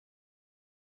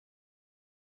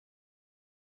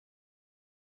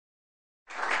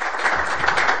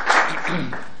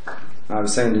I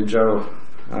was saying to Joe,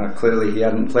 clearly he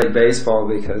hadn't played baseball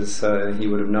because he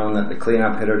would have known that the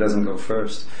cleanup hitter doesn't go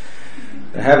first.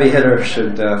 The heavy hitter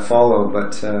should follow,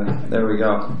 but there we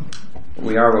go.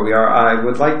 We are what we are. I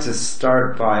would like to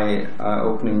start by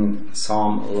opening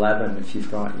Psalm 11. If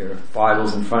you've got your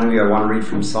Bibles in front of you, I want to read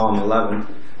from Psalm 11.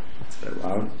 It's a bit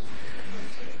loud.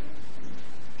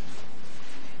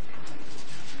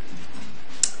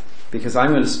 Because I'm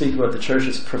going to speak about the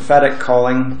church's prophetic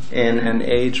calling in an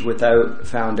age without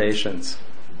foundations.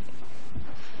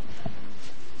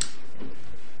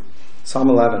 Psalm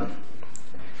 11.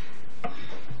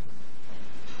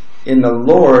 In the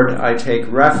Lord I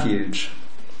take refuge.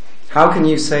 How can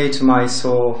you say to my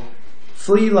soul,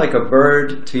 flee like a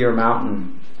bird to your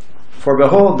mountain? For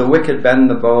behold, the wicked bend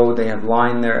the bow, they have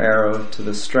lined their arrow to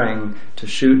the string, to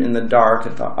shoot in the dark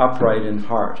at the upright in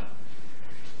heart.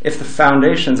 If the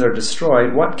foundations are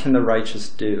destroyed, what can the righteous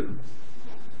do?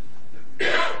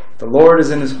 The Lord is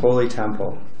in his holy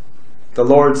temple. The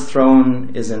Lord's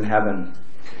throne is in heaven.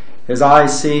 His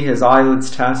eyes see, his eyelids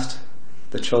test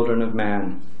the children of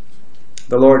man.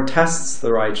 The Lord tests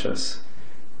the righteous,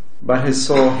 but his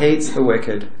soul hates the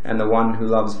wicked and the one who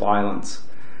loves violence.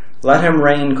 Let him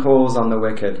rain coals on the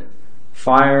wicked.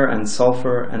 Fire and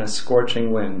sulfur and a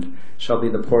scorching wind shall be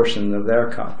the portion of their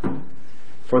cup.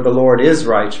 For the Lord is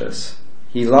righteous.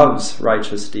 He loves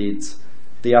righteous deeds.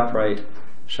 The upright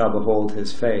shall behold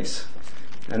his face.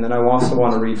 And then I also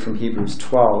want to read from Hebrews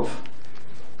 12.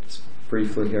 Just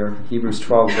briefly here. Hebrews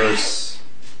 12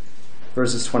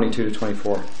 verses 22 to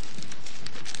 24.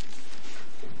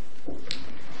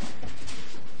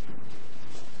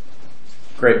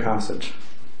 Great passage.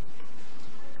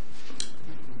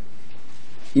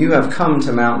 You have come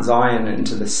to Mount Zion and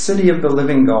to the city of the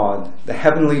living God, the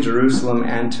heavenly Jerusalem,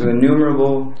 and to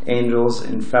innumerable angels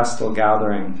in festal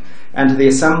gathering, and to the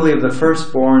assembly of the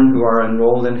firstborn who are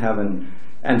enrolled in heaven,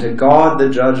 and to God the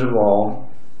judge of all,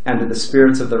 and to the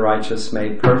spirits of the righteous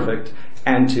made perfect,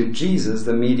 and to Jesus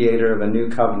the mediator of a new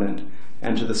covenant,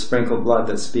 and to the sprinkled blood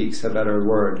that speaks a better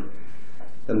word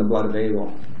than the blood of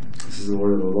Abel. This is the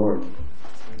word of the Lord.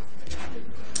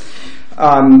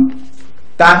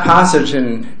 That passage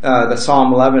in the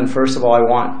Psalm 11, first of all, I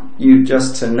want you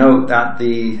just to note that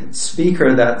the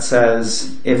speaker that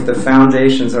says, if the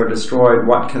foundations are destroyed,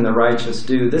 what can the righteous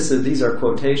do? These are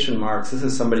quotation marks. This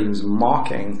is somebody who's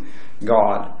mocking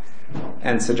God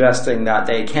and suggesting that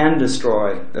they can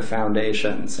destroy the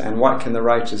foundations. And what can the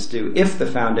righteous do if the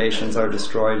foundations are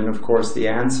destroyed? And of course, the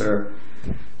answer,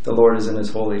 the Lord is in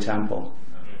his holy temple.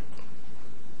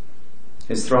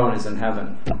 His throne is in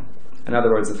heaven. In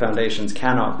other words, the foundations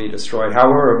cannot be destroyed.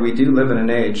 However, we do live in an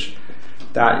age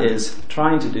that is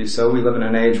trying to do so. We live in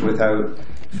an age without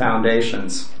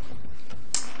foundations.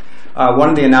 One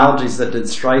of the analogies that did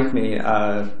strike me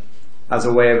as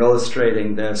a way of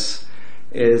illustrating this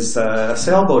is a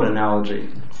sailboat analogy.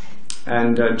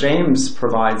 And James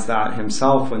provides that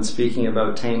himself when speaking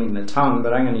about taming the tongue,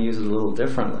 but I'm going to use it a little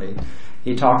differently.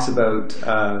 He talks about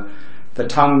the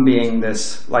tongue being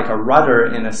this, like a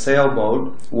rudder in a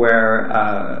sailboat, where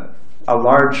a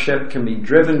large ship can be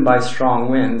driven by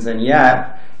strong winds, and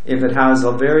yet, if it has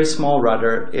a very small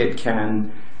rudder, it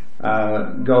can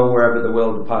go wherever the will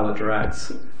of the pilot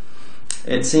directs.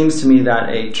 It seems to me that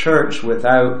a church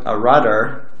without a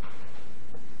rudder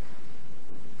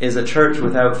is a church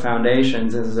without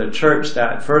foundations, is a church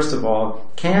that, first of all,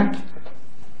 can't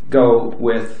go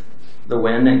with the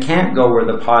wind, it can't go where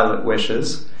the pilot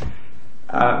wishes.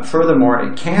 Furthermore,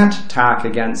 it can't tack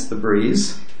against the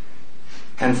breeze.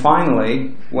 And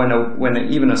finally, when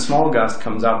even a small gust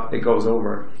comes up, it goes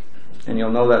over. And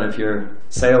you'll know that if you're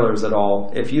sailors at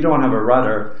all, if you don't have a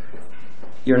rudder,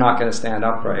 you're not going to stand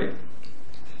upright.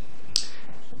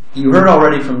 You heard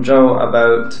already from Joe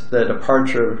about the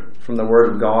departure from the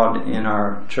Word of God in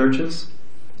our churches,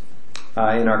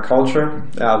 in our culture,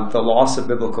 the loss of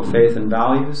biblical faith and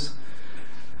values,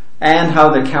 and how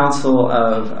the Council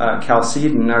of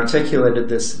Chalcedon articulated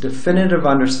this definitive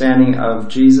understanding of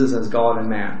Jesus as God and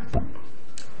man,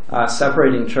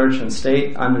 separating church and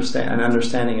state, an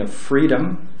understanding of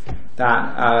freedom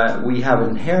that we have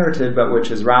inherited, but which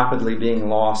is rapidly being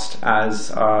lost as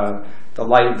the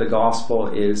light of the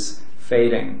gospel is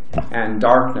fading and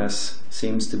darkness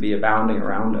seems to be abounding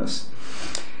around us.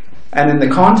 And in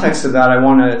the context of that, I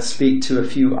want to speak to a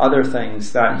few other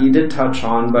things that he did touch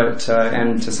on, but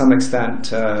and to some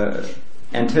extent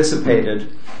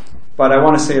anticipated. But I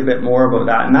want to say a bit more about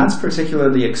that, and that's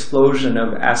particularly the explosion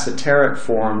of esoteric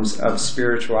forms of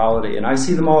spirituality. And I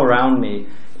see them all around me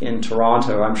in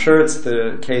Toronto. I'm sure it's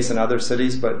the case in other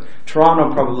cities, but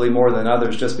Toronto probably more than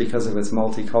others just because of its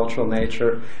multicultural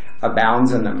nature.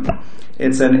 abounds in them.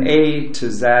 It's an A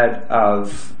to Z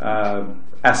of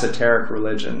esoteric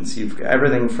religions. You've got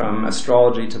everything from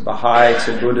astrology to Baha'i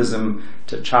to Buddhism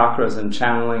to chakras and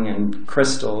channeling and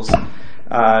crystals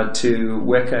to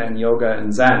Wicca and yoga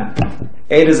and Zen.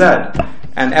 A to Z.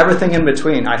 And everything in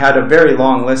between. I had a very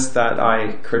long list that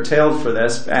I curtailed for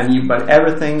this, but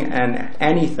everything and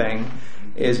anything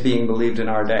is being believed in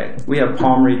our day. We have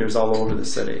palm readers all over the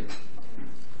city.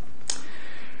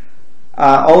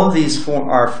 All of these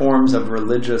are forms of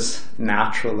religious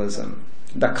naturalism.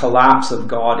 The collapse of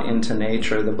God into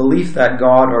nature, the belief that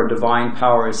God or divine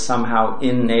power is somehow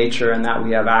in nature and that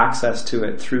we have access to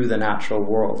it through the natural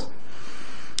world.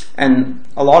 And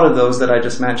a lot of those that I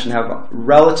just mentioned have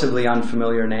relatively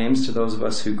unfamiliar names to those of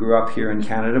us who grew up here in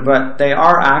Canada, but they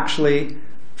are actually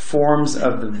forms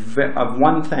of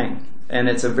one thing, and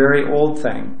it's a very old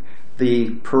thing.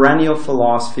 The perennial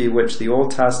philosophy which the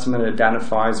Old Testament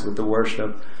identifies with the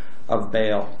worship of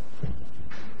Baal.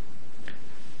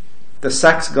 The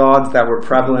sex gods that were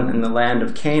prevalent in the land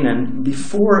of Canaan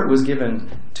before it was given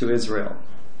to Israel.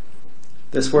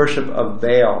 This worship of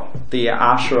Baal, the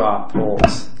Asherah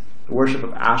poles, the worship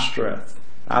of Ashtoreth,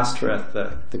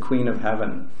 the queen of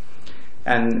heaven,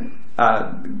 and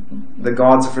the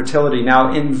gods of fertility.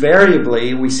 Now,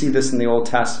 invariably, we see this in the Old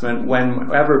Testament,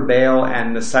 whenever Baal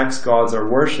and the sex gods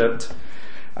are worshipped,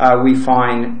 we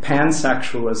find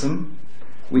pansexualism,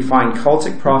 we find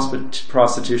cultic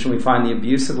prostitution, we find the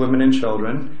abuse of women and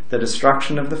children, the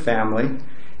destruction of the family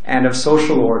and of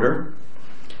social order,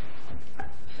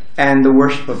 and the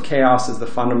worship of chaos is the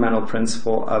fundamental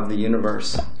principle of the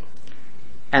universe.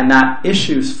 And that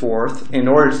issues forth in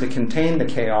order to contain the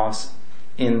chaos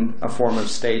in a form of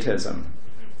statism.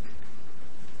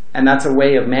 And that's a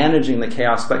way of managing the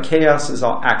chaos, but chaos is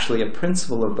actually a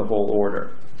principle of the whole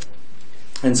order.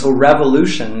 And so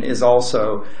revolution is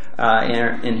also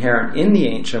inherent in the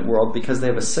ancient world because they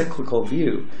have a cyclical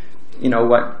view. You know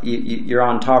what, you're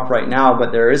on top right now,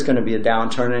 but there is going to be a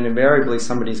downturn, and invariably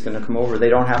somebody's going to come over. They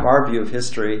don't have our view of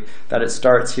history that it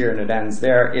starts here and it ends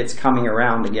there. It's coming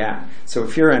around again. So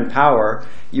if you're in power,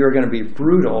 you're going to be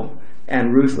brutal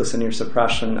and ruthless in your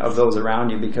suppression of those around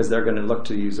you because they're going to look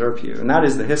to usurp you. And that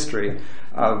is the history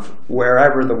of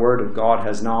wherever the word of God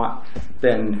has not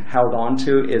been held on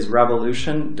to is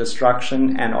revolution,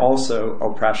 destruction, and also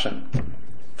oppression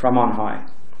from on high.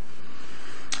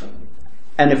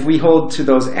 And if we hold to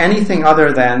those anything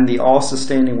other than the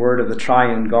all-sustaining word of the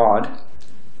triune God,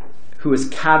 who is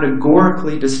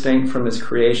categorically distinct from his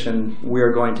creation,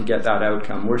 we're going to get that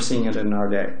outcome. We're seeing it in our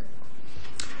day.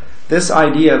 This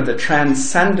idea of the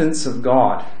transcendence of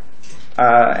God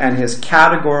and his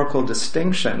categorical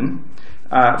distinction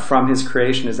from his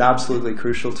creation is absolutely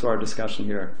crucial to our discussion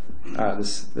here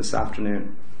this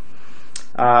afternoon.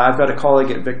 I've got a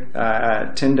colleague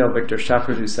at Tyndale, Victor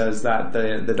Shepherd, who says that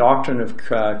the doctrine of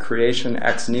creation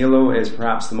ex nihilo is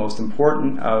perhaps the most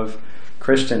important of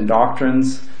Christian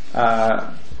doctrines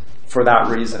for that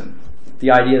reason.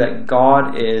 The idea that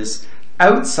God is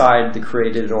outside the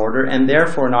created order and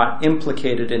therefore not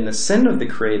implicated in the sin of the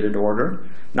created order,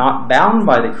 not bound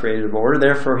by the created order,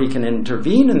 therefore he can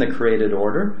intervene in the created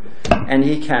order and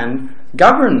he can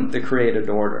govern the created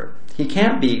order. He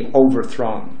can't be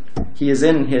overthrown. He is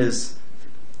on his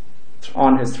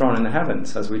throne in the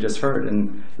heavens, as we just heard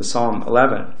in the Psalm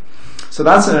 11. So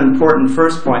that's an important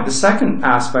first point. The second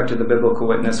aspect of the biblical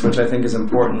witness, which I think is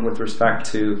important with respect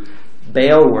to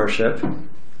Baal worship,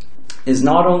 is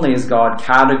not only is God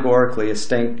categorically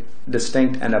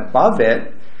distinct and above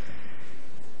it,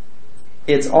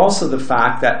 it's also the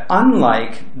fact that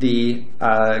unlike the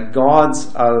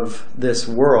gods of this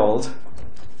world,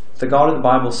 the God of the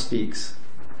Bible speaks.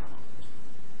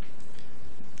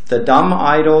 The dumb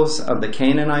idols of the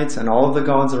Canaanites and all of the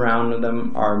gods around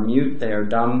them are mute, they are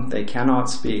dumb, they cannot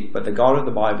speak, but the God of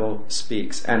the Bible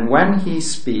speaks. And when he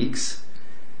speaks,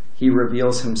 he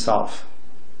reveals himself.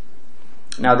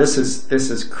 Now this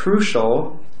is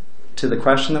crucial to the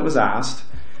question that was asked.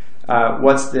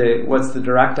 What's the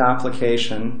direct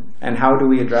application, and how do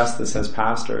we address this as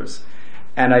pastors?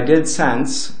 And I did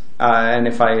sense, and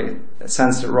if I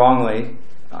sensed it wrongly,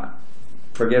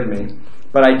 forgive me,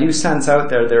 but I do sense out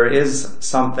there is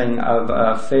something of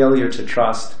a failure to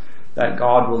trust that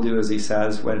God will do as he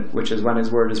says, which is when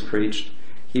his word is preached,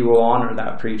 he will honor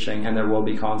that preaching and there will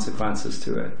be consequences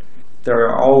to it. There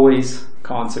are always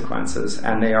consequences,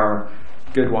 and they are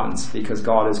good ones because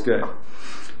God is good.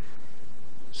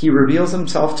 He reveals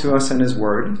himself to us in his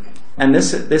word, and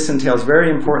this entails very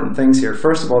important things here.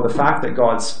 First of all, the fact that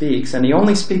God speaks, and he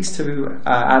only speaks to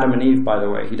Adam and Eve, by the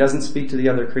way. He doesn't speak to the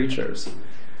other creatures.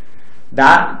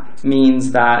 that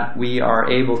means that we are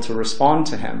able to respond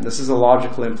to him. This is a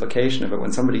logical implication of it.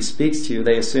 When somebody speaks to you,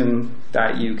 they assume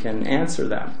that you can answer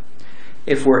them.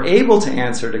 If we're able to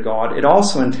answer to God, it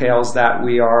also entails that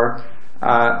we are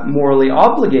morally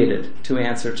obligated to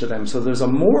answer to them. So there's a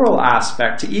moral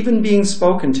aspect to even being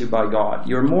spoken to by God.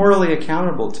 You're morally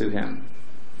accountable to him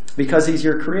because he's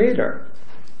your creator.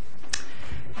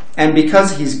 And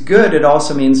because he's good, it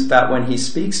also means that when he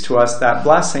speaks to us, that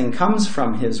blessing comes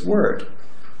from his word.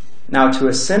 Now, to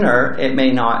a sinner, it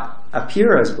may not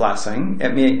appear as blessing.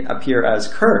 It may appear as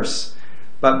curse.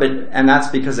 And that's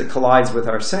because it collides with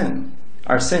our sin.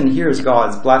 Our sin hears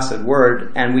God's blessed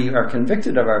word, and we are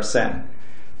convicted of our sin.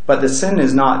 But the sin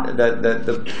is not,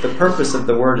 the purpose of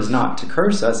the word is not to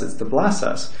curse us, it's to bless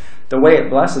us. The way it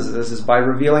blesses us is by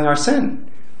revealing our sin.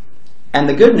 And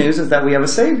the good news is that we have a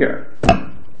Savior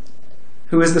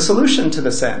who is the solution to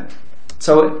the sin.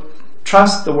 So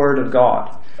trust the word of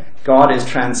God. God is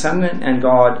transcendent and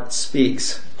God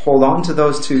speaks. Hold on to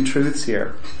those two truths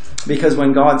here. Because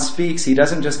when God speaks, he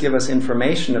doesn't just give us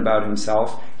information about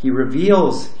himself, he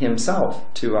reveals himself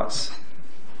to us.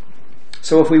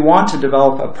 So if we want to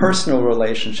develop a personal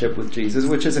relationship with Jesus,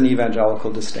 which is an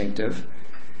evangelical distinctive,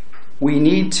 we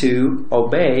need to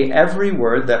obey every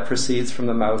word that proceeds from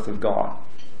the mouth of God.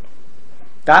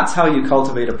 That's how you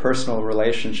cultivate a personal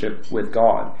relationship with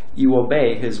God. You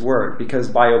obey his word, because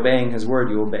by obeying his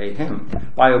word, you obey him.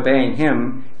 By obeying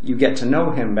him, you get to know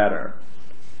him better.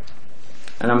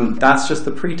 And that's just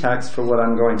the pretext for what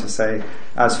I'm going to say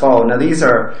as follows. Now, these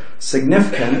are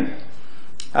significant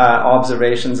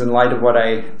observations in light of what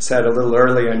I said a little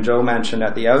earlier and Joe mentioned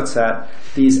at the outset,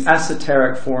 these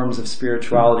esoteric forms of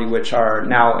spirituality which are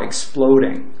now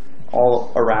exploding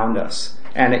all around us.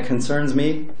 And it concerns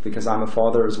me because I'm a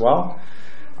father as well.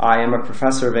 I am a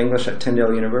professor of English at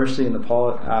Tyndale University and the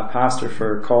pastor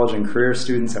for college and career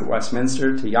students at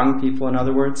Westminster, to young people in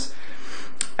other words.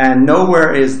 And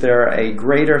nowhere is there a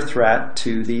greater threat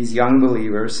to these young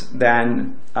believers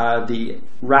than the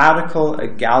radical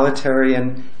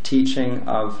egalitarian teaching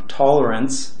of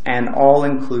tolerance and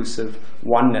all-inclusive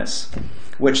oneness,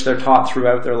 which they're taught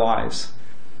throughout their lives.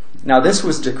 Now, this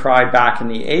was decried back in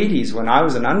the 80s when I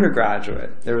was an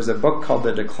undergraduate. There was a book called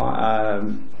The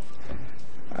Decline...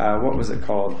 what was it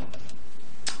called?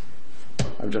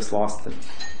 I've just lost it.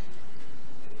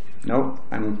 Nope,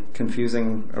 I'm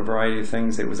confusing a variety of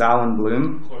things. It was Alan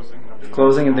Bloom,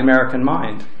 Closing of the American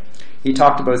Mind. He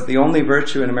talked about the only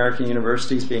virtue in American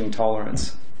universities being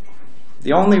tolerance.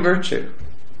 The only virtue.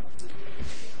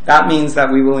 That means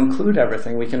that we will include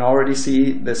everything. We can already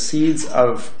see the seeds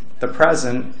of the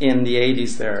present in the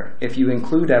 80s there. If you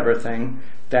include everything,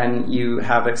 then you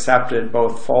have accepted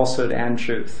both falsehood and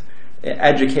truth.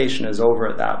 Education is over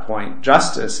at that point.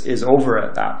 Justice is over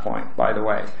at that point, by the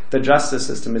way. The justice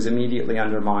system is immediately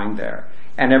undermined there,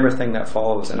 and everything that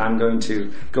follows. And I'm going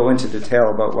to go into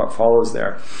detail about what follows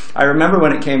there. I remember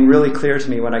when it came really clear to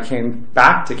me when I came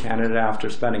back to Canada after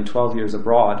spending 12 years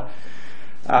abroad,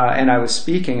 and I was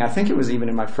speaking, I think it was even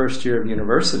in my first year of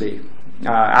university,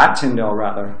 at Tyndale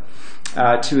rather,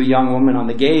 to a young woman on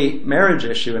the gay marriage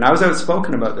issue. And I was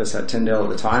outspoken about this at Tyndale at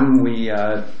the time. We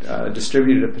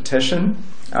distributed a petition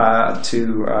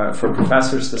for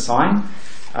professors to sign.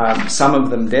 Some of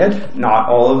them did, not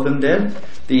all of them did.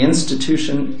 The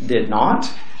institution did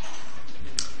not,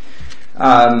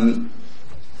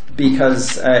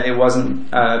 because it wasn't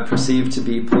perceived to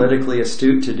be politically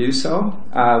astute to do so.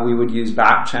 We would use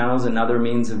back channels and other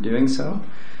means of doing so.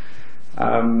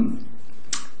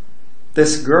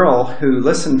 This girl who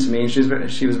listened to me,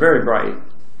 she was very bright.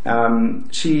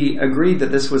 She agreed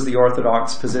that this was the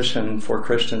orthodox position for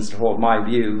Christians to hold my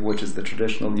view, which is the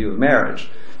traditional view of marriage.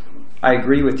 I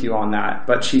agree with you on that.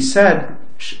 But she said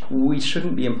we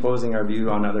shouldn't be imposing our view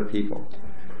on other people.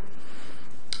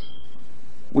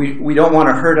 We don't want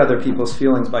to hurt other people's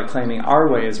feelings by claiming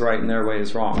our way is right and their way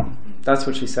is wrong. That's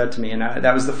what she said to me. And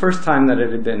that was the first time that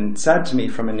it had been said to me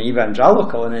from an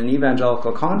evangelical, in an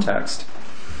evangelical context.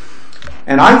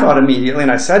 And I thought immediately,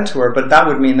 and I said to her, but that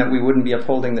would mean that we wouldn't be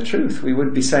upholding the truth. We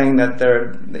would be saying that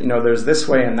there's this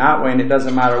way and that way, and it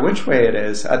doesn't matter which way it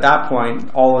is. At that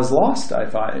point, all is lost, I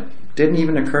thought. It didn't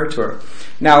even occur to her.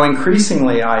 Now,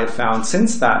 increasingly, I have found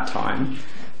since that time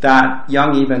that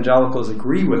young evangelicals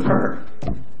agree with her,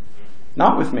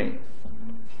 not with me.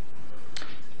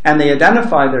 And they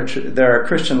identify their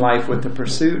Christian life with the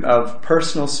pursuit of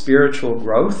personal spiritual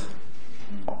growth,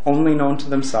 only known to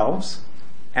themselves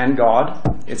and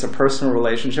God. It's a personal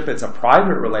relationship. It's a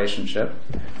private relationship.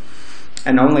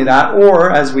 And only that, or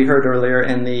as we heard earlier,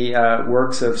 in the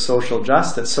works of social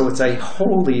justice. So it's a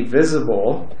wholly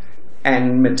visible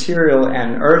and material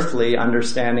and earthly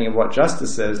understanding of what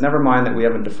justice is. Never mind that we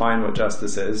haven't defined what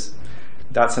justice is.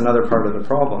 That's another part of the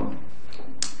problem.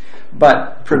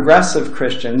 But progressive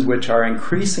Christians, which are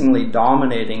increasingly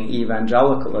dominating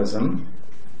evangelicalism,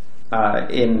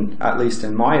 at least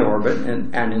in my orbit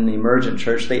and in the emergent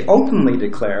church, they openly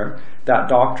declare that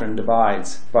doctrine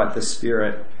divides, but the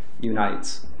Spirit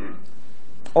unites.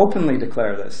 Openly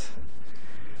declare this.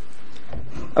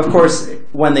 Of course,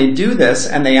 when they do this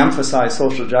and they emphasize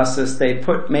social justice, they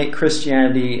make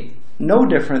Christianity no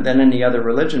different than any other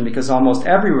religion, because almost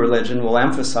every religion will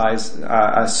emphasize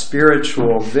a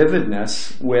spiritual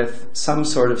vividness with some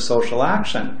sort of social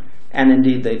action. And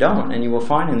indeed they don't. And you will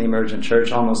find in the emergent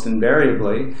church, almost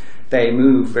invariably, they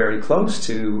move very close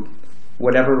to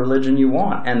whatever religion you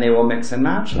want, and they will mix and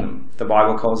match them. The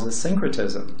Bible calls this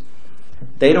syncretism.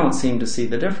 They don't seem to see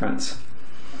the difference.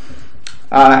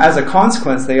 As a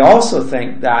consequence, they also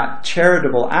think that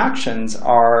charitable actions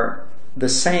are the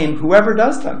same whoever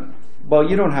does them. Well,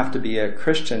 you don't have to be a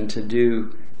Christian to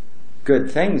do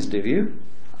good things, do you?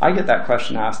 I get that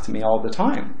question asked to me all the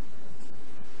time.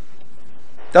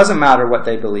 Doesn't matter what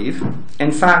they believe.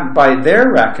 In fact, by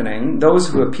their reckoning, those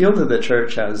who appeal to the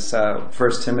church, as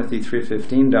 1 Timothy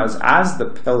 3:15 does, as the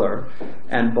pillar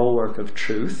and bulwark of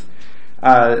truth,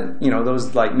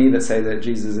 those like me that say that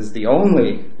Jesus is the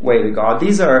only way to God,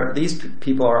 these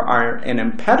people are an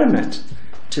impediment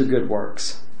to good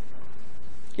works,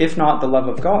 if not the love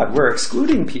of God. We're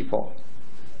excluding people.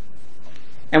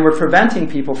 And we're preventing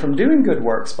people from doing good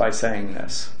works by saying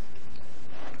this.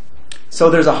 So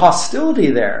there's a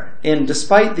hostility there,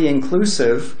 despite the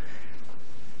inclusive,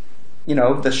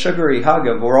 the sugary hug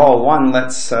of we're all one,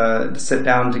 let's sit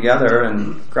down together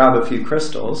and grab a few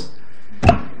crystals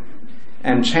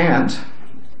and chant.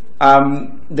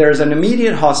 There's an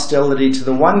immediate hostility to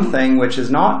the one thing which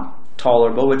is not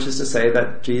tolerable, which is to say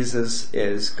that Jesus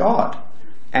is God.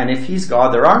 And if he's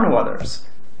God, there are no others.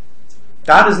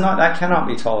 That cannot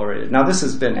be tolerated. Now, this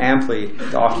has been amply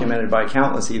documented by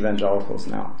countless evangelicals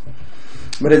now.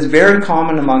 But it's very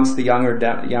common amongst the younger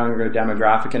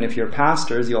demographic, and if you're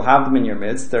pastors, you'll have them in your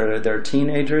midst. They're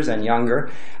teenagers and younger.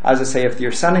 As I say, if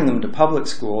you're sending them to public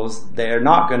schools, they're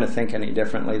not going to think any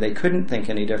differently. They couldn't think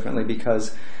any differently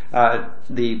because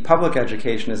the public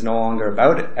education is no longer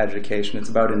about education, it's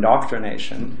about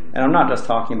indoctrination. And I'm not just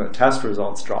talking about test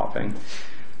results dropping.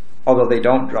 Although they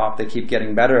don't drop, they keep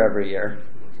getting better every year.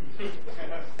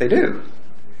 They do.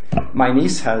 My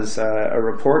niece has a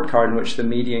report card in which the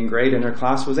median grade in her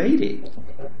class was 80.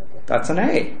 That's an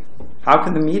A. How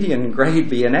can the median grade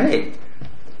be an A?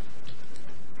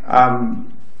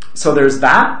 So there's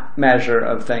that measure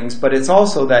of things, but it's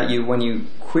also that when you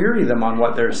query them on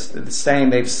what they're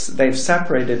saying, they've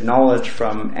separated knowledge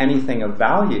from anything of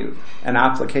value and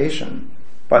application.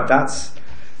 But that's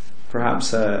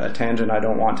perhaps a tangent I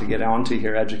don't want to get onto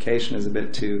here. Education is a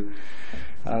bit too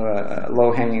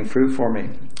low-hanging fruit for me.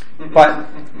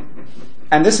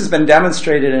 And this has been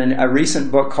demonstrated in a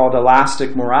recent book called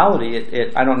Elastic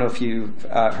Morality. I don't know if you've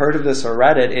heard of this or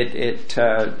read it. It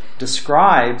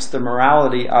describes the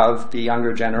morality of the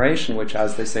younger generation, which,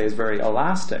 as they say, is very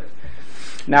elastic.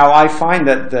 Now, I find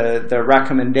that the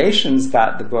recommendations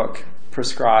that the book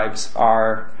prescribes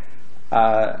are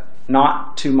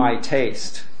not to my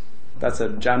taste. That's a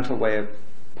gentle way of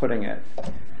putting it.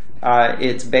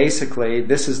 It's basically,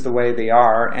 this is the way they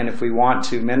are, and if we want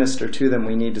to minister to them,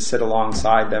 we need to sit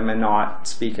alongside them and not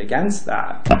speak against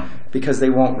that, because they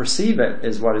won't receive it,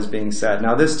 is what is being said.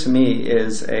 Now, this to me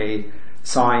is a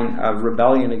sign of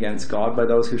rebellion against God by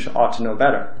those who ought to know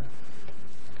better.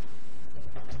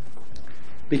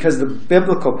 Because the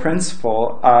biblical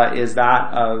principle is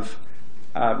that of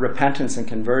repentance and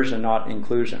conversion, not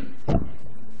inclusion.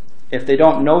 If they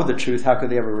don't know the truth, how could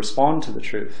they ever respond to the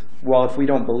truth? Well, if we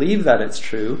don't believe that it's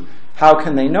true, how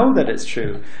can they know that it's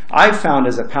true? I've found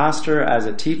as a pastor, as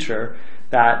a teacher,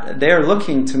 that they're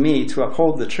looking to me to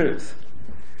uphold the truth.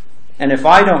 And if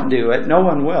I don't do it, no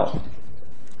one will.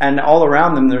 And all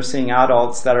around them, they're seeing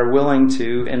adults that are willing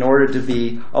to, in order to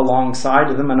be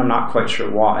alongside of them, and I'm not quite sure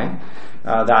why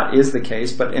that is the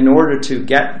case, but in order to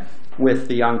get with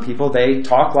the young people, they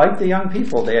talk like the young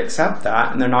people. They accept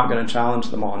that, and they're not going to challenge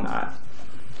them on that.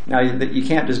 Now, you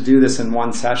can't just do this in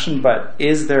one session, but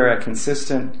is there a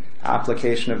consistent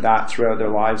application of that throughout their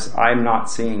lives? I'm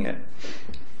not seeing it.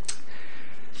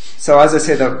 So as I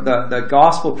say, the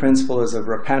gospel principle is of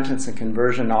repentance and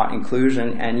conversion, not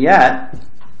inclusion, and yet,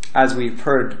 as we've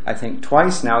heard, I think,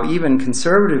 twice now, even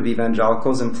conservative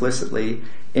evangelicals implicitly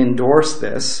endorse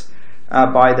this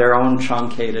by their own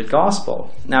truncated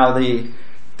gospel. Now, the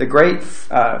great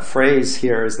phrase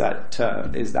here is that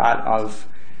of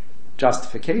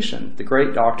justification, the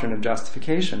great doctrine of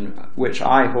justification, which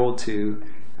I hold to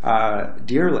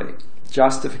dearly.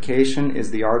 Justification is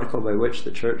the article by which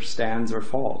the church stands or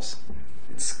falls.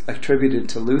 It's attributed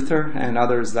to Luther and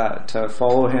others that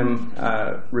follow him,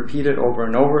 repeat it over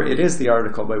and over. It is the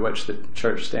article by which the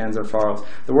church stands or falls.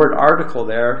 The word article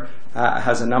there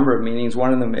has a number of meanings.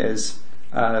 One of them is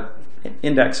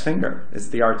index finger. It's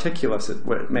the articulus.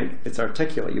 It's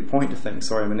articulate. You point to things.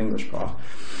 Sorry, I'm an English prof.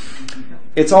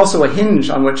 It's also a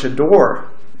hinge on which a door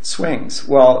swings.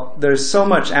 Well, there's so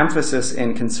much emphasis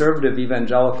in conservative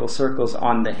evangelical circles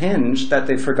on the hinge that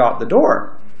they forgot the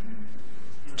door.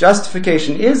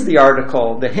 Justification is the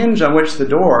article, the hinge on which the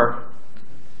door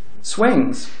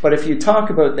swings. But if you talk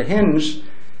about the hinge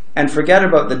and forget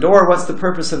about the door, what's the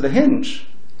purpose of the hinge?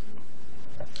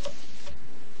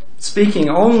 Speaking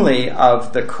only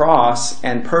of the cross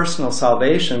and personal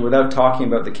salvation without talking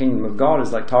about the kingdom of God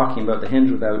is like talking about the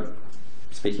hinge without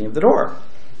speaking of the door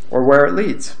or where it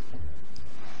leads.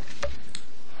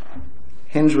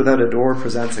 Hinge without a door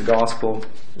presents a gospel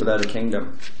without a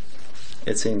kingdom,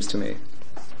 it seems to me.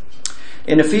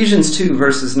 In Ephesians 2,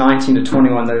 verses 19 to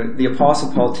 21, the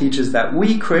Apostle Paul teaches that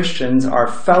we Christians are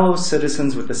fellow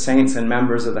citizens with the saints and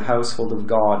members of the household of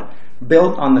God,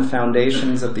 built on the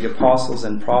foundations of the apostles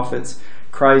and prophets,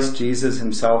 Christ Jesus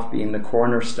himself being the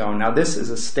cornerstone. Now, this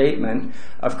is a statement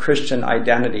of Christian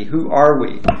identity. Who are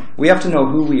we? We have to know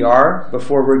who we are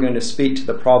before we're going to speak to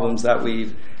the problems that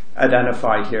we've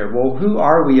identified here. Well, who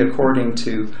are we according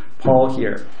to Paul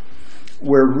here?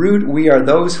 We are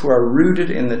those who are rooted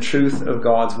in the truth of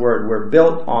God's word. We're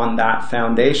built on that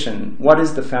foundation. What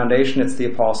is the foundation? It's the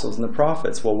apostles and the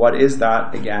prophets. Well, what is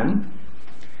that again?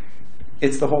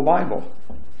 It's the whole Bible.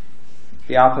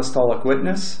 The apostolic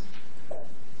witness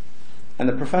and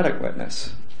the prophetic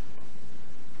witness.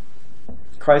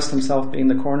 Christ himself being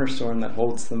the cornerstone that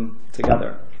holds them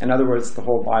together. In other words, the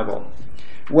whole Bible.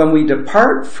 When we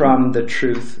depart from the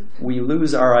truth, we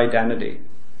lose our identity.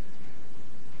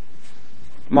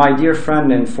 My dear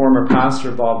friend and former pastor,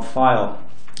 Bob File,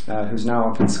 who's now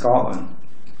up in Scotland,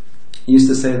 used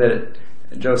to say that,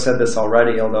 Joe said this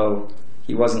already, although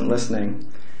he wasn't listening,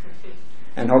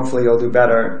 and hopefully you'll do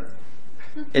better.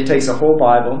 It takes a whole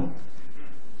Bible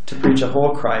to preach a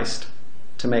whole Christ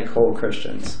to make whole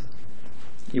Christians.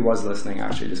 He was listening,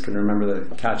 actually, just couldn't remember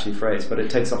the catchy phrase, but it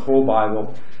takes a whole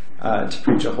Bible to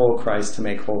preach a whole Christ to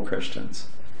make whole Christians.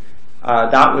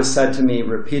 That was said to me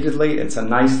repeatedly. It's a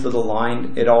nice little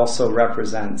line. It also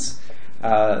represents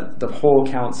the whole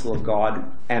counsel of God,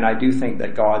 and I do think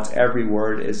that God's every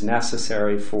word is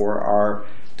necessary for our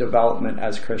development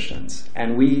as Christians.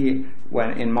 And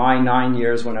in my 9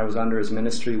 years when I was under his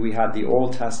ministry, we had the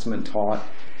Old Testament taught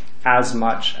as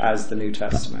much as the New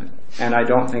Testament. And I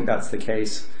don't think that's the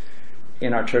case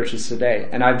in our churches today.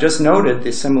 And I've just noted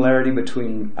the similarity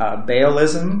between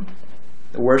Baalism,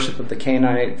 the worship of the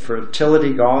Canaanite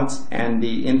fertility gods, and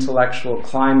the intellectual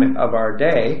climate of our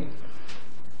day.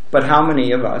 But how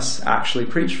many of us actually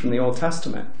preach from the Old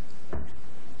Testament?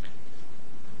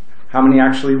 How many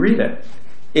actually read it?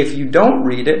 If you don't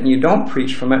read it and you don't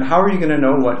preach from it, how are you going to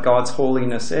know what God's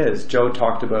holiness is? Joe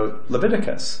talked about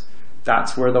Leviticus.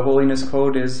 That's where the holiness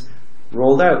code is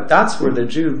rolled out. That's where the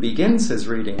Jew begins his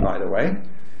reading, by the way.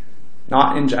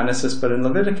 Not in Genesis, but in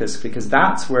Leviticus, because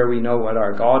that's where we know what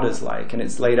our God is like. And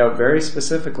it's laid out very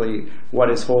specifically what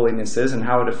his holiness is and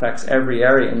how it affects every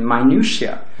area in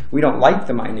minutiae. We don't like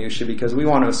the minutiae because we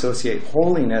want to associate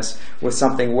holiness with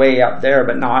something way up there,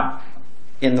 but not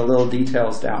in the little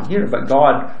details down here. But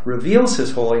God reveals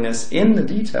his holiness in the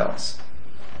details.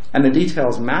 And the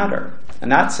details matter.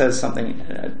 And that says something,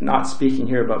 not speaking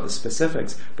here about the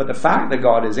specifics, but the fact that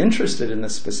God is interested in the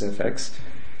specifics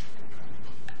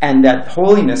and that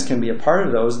holiness can be a part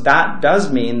of those, that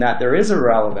does mean that there is a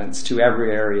relevance to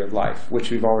every area of life,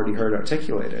 which we've already heard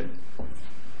articulated.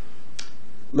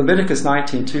 Leviticus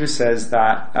 19:2 says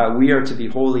that we are to be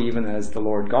holy even as the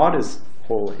Lord God is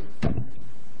holy.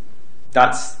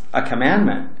 That's a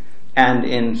commandment. And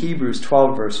in Hebrews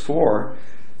 12, verse 4,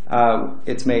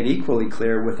 it's made equally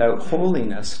clear, without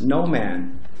holiness, no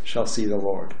man shall see the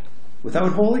Lord.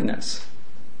 Without holiness.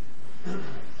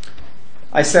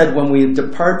 I said when we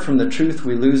depart from the truth,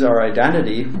 we lose our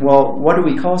identity. Well, what do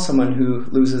we call someone who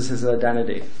loses his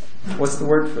identity? What's the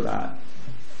word for that?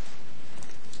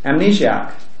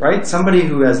 Amnesiac, right? Somebody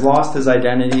who has lost his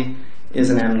identity is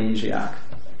an amnesiac.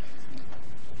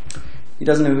 He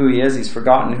doesn't know who he is. He's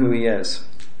forgotten who he is.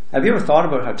 Have you ever thought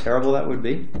about how terrible that would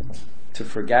be? To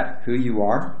forget who you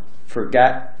are,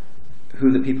 forget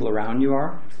who the people around you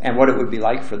are, and what it would be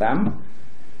like for them.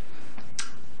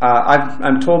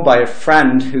 I'm told by a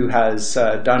friend who has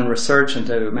done research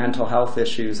into mental health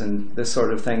issues and this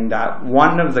sort of thing that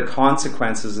one of the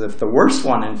consequences, if the worst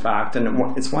one in fact, and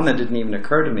it's one that didn't even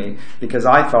occur to me because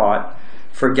I thought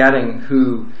forgetting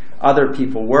who other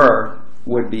people were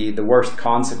would be the worst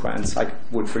consequence. I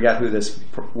would forget who this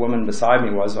woman beside me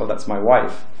was. Oh, that's my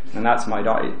wife, and that's my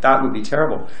daughter. That would be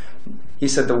terrible. He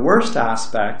said the worst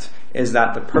aspect is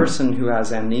that the person who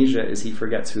has amnesia is he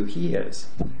forgets who he is.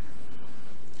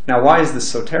 Now, why is this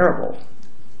so terrible?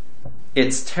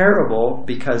 It's terrible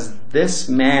because this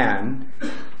man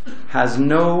has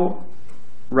no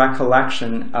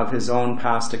recollection of his own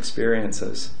past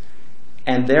experiences,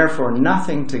 and therefore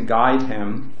nothing to guide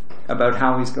him about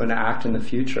how he's going to act in the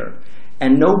future.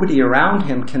 And nobody around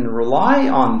him can rely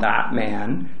on that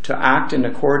man to act in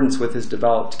accordance with his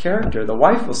developed character. The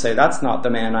wife will say, that's not the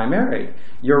man I married.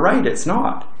 You're right, it's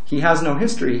not. He has no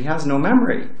history, he has no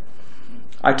memory.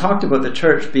 I talked about the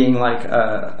church being like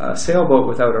a sailboat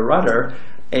without a rudder.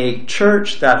 A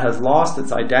church that has lost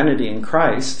its identity in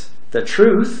Christ, the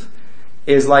truth,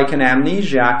 is like an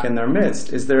amnesiac in their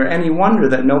midst. Is there any wonder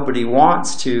that nobody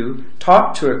wants to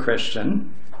talk to a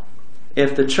Christian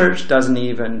if the church doesn't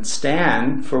even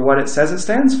stand for what it says it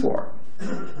stands for?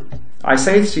 I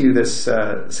say to you this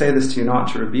to you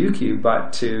not to rebuke you,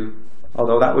 but to,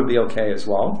 although that would be okay as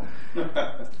well.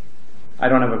 I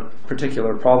don't have a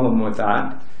particular problem with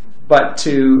that, but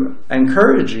to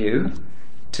encourage you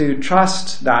to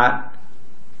trust that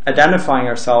identifying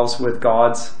ourselves with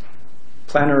God's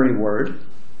plenary word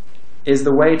is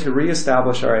the way to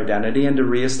reestablish our identity and to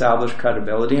reestablish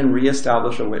credibility and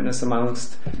reestablish a witness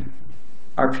amongst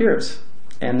our peers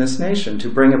and this nation, to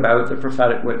bring about the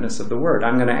prophetic witness of the word.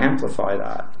 I'm going to amplify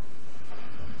that.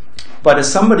 But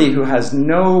as somebody who has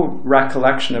no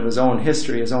recollection of his own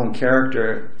history, his own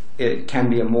character, it can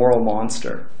be a moral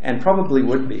monster, and probably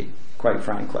would be, quite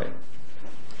frankly.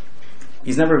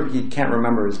 He can't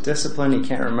remember his discipline, he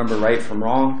can't remember right from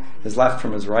wrong, his left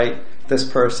from his right. This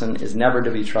person is never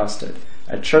to be trusted.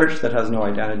 A church that has no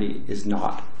identity is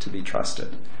not to be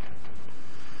trusted.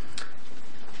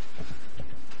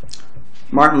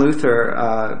 Martin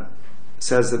Luther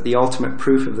says that the ultimate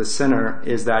proof of the sinner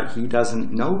is that he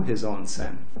doesn't know his own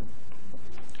sin.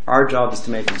 Our job is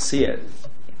to make him see it.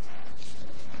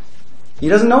 He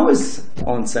doesn't know his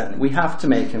own sin. We have to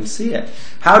make him see it.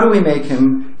 How do we make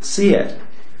him see it?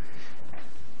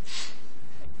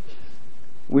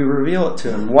 We reveal it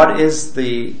to him. What is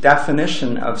the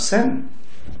definition of sin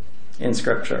in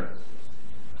Scripture?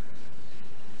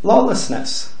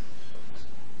 Lawlessness.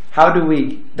 How do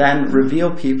we then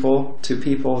reveal to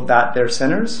people that they're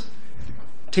sinners?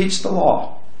 Teach the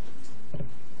law.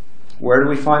 Where do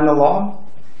we find the law?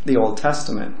 The Old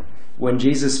Testament. When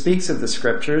Jesus speaks of the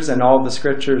Scriptures and all the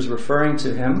Scriptures referring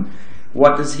to him,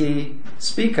 what does he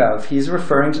speak of? He's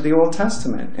referring to the Old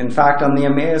Testament. In fact, on the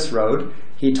Emmaus Road,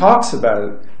 he talks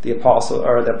about the apostle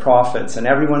or the prophets and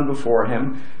everyone before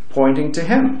him pointing to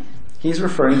him. He's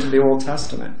referring to the Old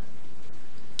Testament.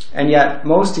 And yet,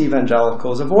 most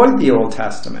evangelicals avoid the Old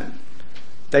Testament.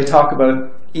 They talk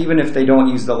about, even if they don't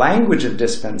use the language of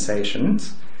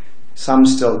dispensations, some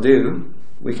still do.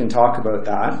 We can talk about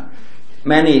that.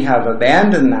 Many have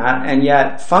abandoned that, and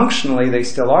yet functionally they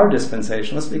still are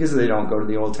dispensationalists because they don't go to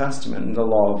the Old Testament and the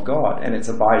law of God and its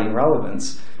abiding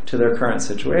relevance to their current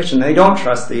situation. They don't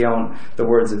trust the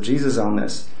words of Jesus on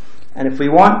this. And if we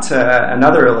want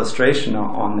another illustration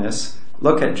on this,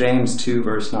 look at James 2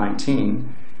 verse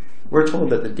 19. We're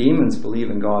told that the demons believe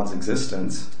in God's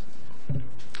existence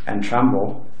and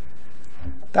tremble.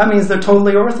 That means they're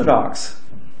totally orthodox.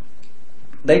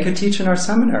 They could teach in our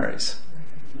seminaries.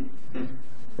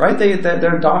 Right?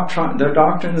 Their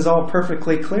doctrine is all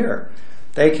perfectly clear.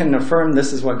 They can affirm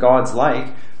this is what God's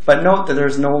like, but note that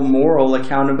there's no moral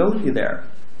accountability there.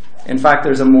 In fact,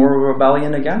 there's a moral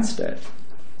rebellion against it.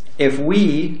 If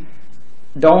we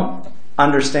don't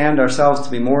understand ourselves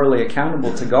to be morally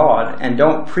accountable to God and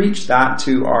don't preach that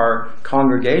to our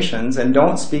congregations and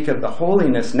don't speak of the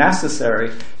holiness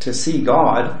necessary to see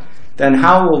God, then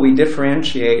how will we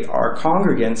differentiate our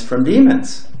congregants from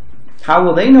demons? How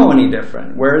will they know any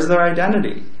different? Where is their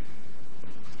identity?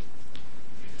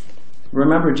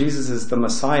 Remember, Jesus is the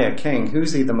Messiah King.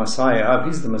 Who's he the Messiah of?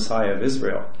 He's the Messiah of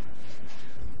Israel.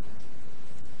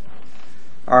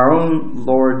 Our own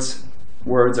Lord's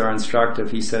words are instructive.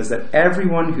 He says that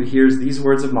everyone who hears these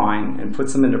words of mine and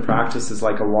puts them into practice is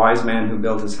like a wise man who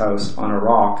built his house on a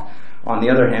rock. On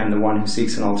the other hand, the one who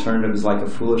seeks an alternative is like a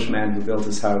foolish man who built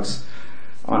his house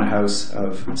on a house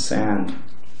of sand.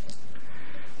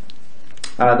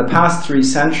 The past 3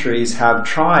 centuries have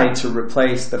tried to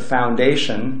replace the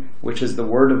foundation, which is the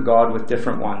Word of God, with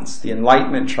different ones. The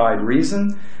Enlightenment tried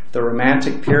reason. The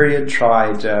Romantic period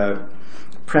tried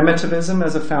primitivism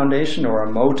as a foundation, or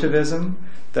emotivism.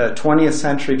 The 20th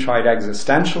century tried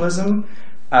existentialism.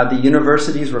 The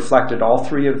universities reflected all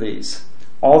 3 of these.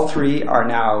 All 3 are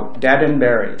now dead and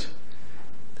buried.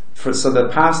 So the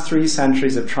past 3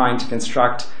 centuries of trying to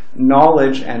construct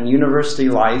knowledge and university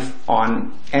life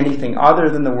on anything other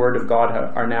than the Word of God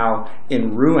are now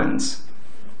in ruins.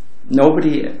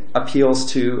 Nobody appeals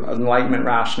to Enlightenment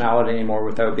rationality anymore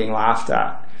without being laughed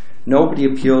at. Nobody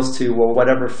appeals to, well,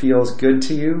 whatever feels good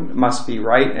to you must be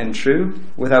right and true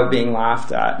without being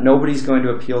laughed at. Nobody's going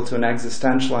to appeal to an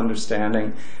existential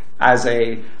understanding as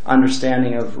a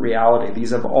understanding of reality.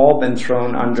 These have all been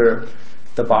thrown under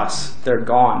the bus. They're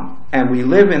gone. And we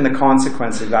live in the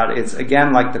consequence of that. It's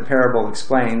again like the parable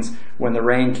explains, when the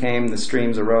rain came, the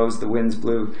streams arose, the winds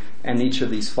blew, and each of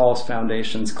these false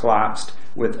foundations collapsed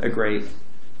with a great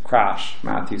crash.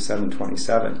 Matthew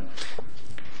 7:27.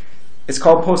 It's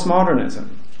called postmodernism.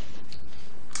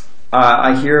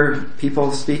 I hear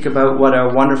people speak about what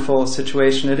a wonderful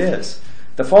situation it is.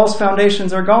 The false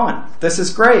foundations are gone. This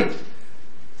is great.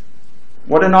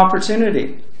 What an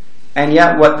opportunity. And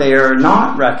yet what they are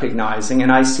not recognizing,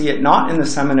 and I see it not in the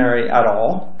seminary at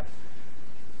all,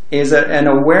 is an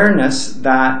awareness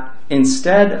that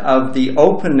instead of the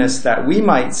openness that we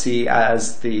might see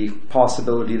as the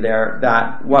possibility there,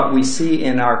 that what we see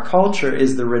in our culture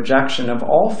is the rejection of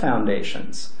all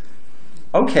foundations.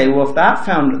 Okay, well, if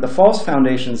the false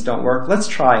foundations don't work, let's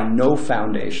try no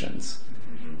foundations.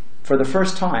 For the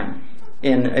first time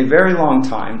in a very long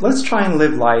time, let's try and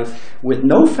live life with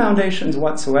no foundations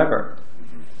whatsoever.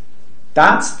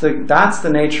 That's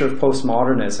the nature of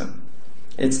postmodernism.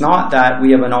 It's not that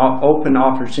we have an open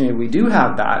opportunity. We do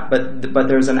have that, but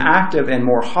there's an active and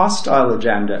more hostile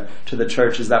agenda to the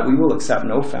church, is that we will accept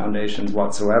no foundations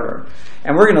whatsoever.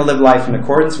 And we're going to live life in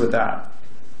accordance with that.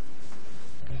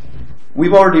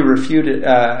 We've already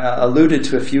alluded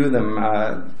to a few of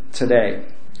them today.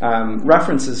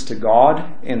 References to God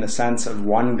in the sense of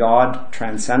one God,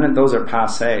 transcendent, those are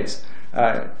passés.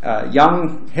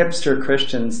 Young hipster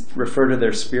Christians refer to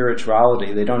their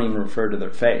spirituality. They don't even refer to their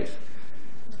faith.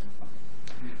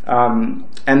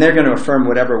 And they're going to affirm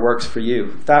whatever works for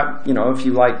you. If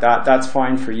you like that, that's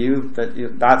fine for you.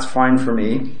 That's fine for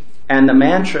me. And the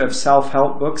mantra of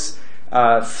self-help books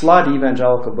flood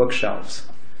evangelical bookshelves.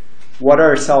 What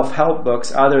are self-help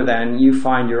books other than you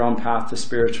find your own path to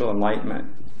spiritual enlightenment?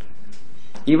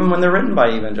 Even when they're written by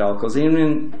evangelicals, even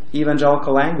in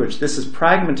evangelical language, this is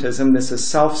pragmatism, this is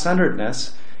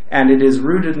self-centeredness, and it is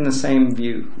rooted in the same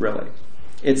view, really.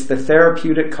 It's the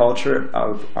therapeutic culture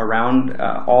of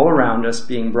all around us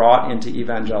being brought into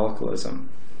evangelicalism.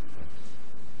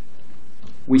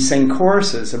 We sing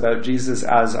choruses about Jesus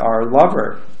as our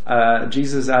lover,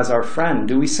 Jesus as our friend.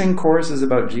 Do we sing choruses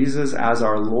about Jesus as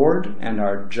our Lord and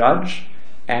our judge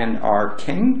and our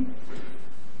King?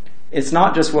 It's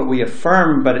not just what we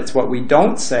affirm, but it's what we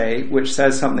don't say, which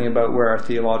says something about where our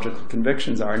theological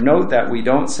convictions are. Note that we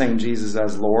don't sing Jesus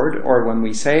as Lord, or when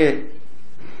we say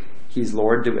He's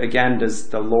Lord, does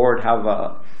the Lord have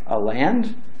a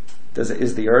land?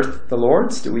 Is the earth the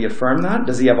Lord's? Do we affirm that?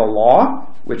 Does He have a law,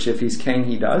 which if He's King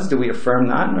He does? Do we affirm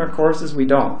that in our courses? We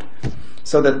don't.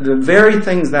 So that the very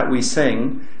things that we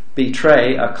sing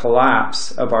betray a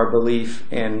collapse of our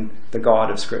belief in the God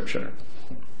of Scripture.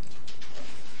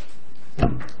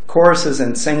 Choruses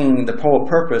and singing, the whole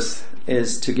purpose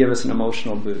is to give us an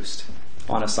emotional boost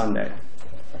on a Sunday.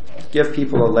 Give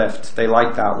people a lift. They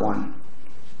like that one.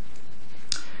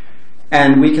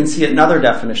 And we can see it in other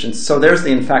definitions. So there's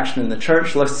the infection in the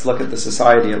church. Let's look at the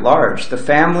society at large. The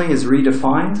family is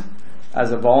redefined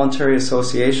as a voluntary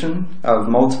association of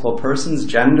multiple persons.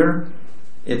 Gender,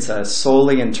 it's a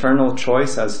solely internal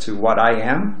choice as to what I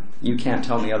am. You can't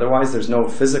tell me otherwise. There's no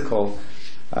physical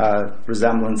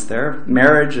resemblance there.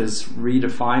 Marriage is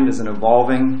redefined as an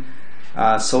evolving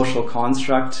social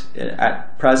construct.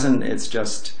 At present, it's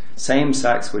just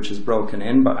same-sex, which is broken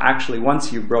in. But actually,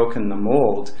 once you've broken the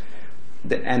mold,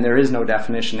 and there is no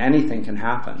definition, anything can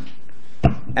happen.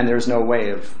 And there's no way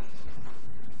of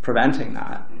preventing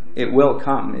that. It will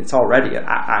come. It's already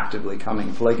actively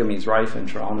coming. Polygamy is rife in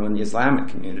Toronto and the Islamic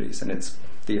communities, and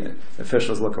the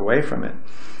officials look away from it.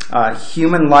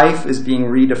 Human life is being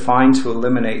redefined to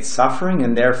eliminate suffering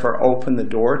and therefore open the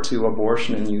door to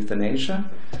abortion and euthanasia.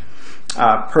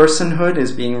 Personhood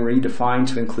is being redefined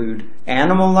to include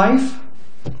animal life.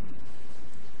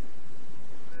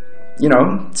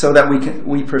 So that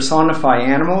we personify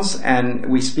animals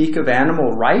and we speak of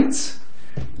animal rights.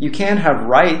 You can't have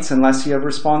rights unless you have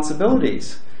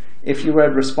responsibilities. If you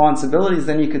had responsibilities,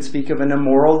 then you could speak of an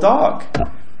immoral dog.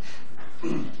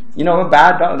 You know, a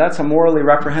bad dog, that's a morally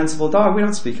reprehensible dog. We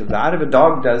don't speak of that. If a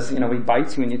dog does, you know, he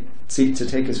bites you and you seek to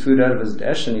take his food out of his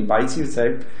dish and he bites you,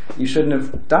 say, you shouldn't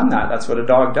have done that. That's what a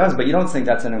dog does. But you don't think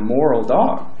that's an immoral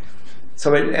dog.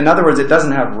 So in other words, it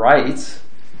doesn't have rights.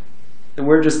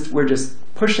 We're just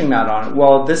pushing that on it.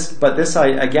 Well, this is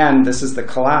the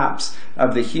collapse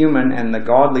of the human and the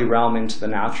godly realm into the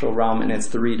natural realm, and it's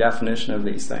the redefinition of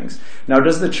these things. Now,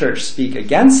 does the church speak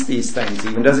against these things?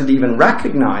 Even does it even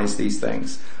recognize these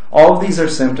things? All of these are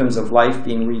symptoms of life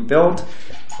being rebuilt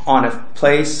on a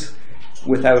place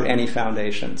without any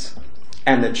foundations,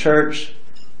 and the church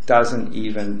doesn't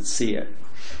even see it.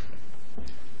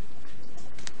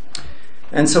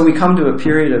 And so we come to a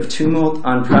period of tumult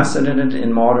unprecedented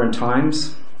in modern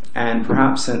times, and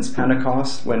perhaps since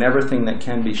Pentecost, when everything that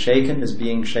can be shaken is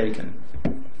being shaken.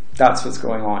 That's what's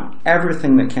going on.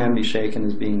 Everything that can be shaken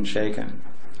is being shaken.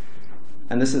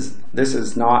 And this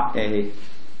is not a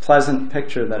pleasant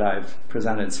picture that I've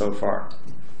presented so far.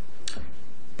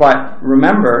 But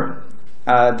remember,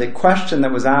 the question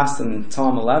that was asked in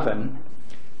Psalm 11,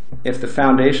 if the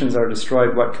foundations are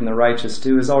destroyed, what can the righteous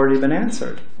do, has already been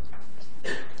answered.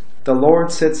 The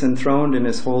Lord sits enthroned in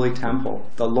his holy temple.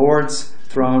 The Lord's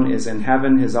throne is in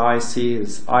heaven. His eyes see,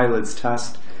 his eyelids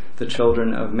test the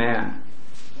children of man.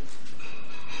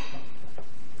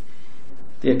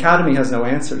 The Academy has no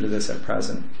answer to this at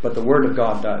present, but the Word of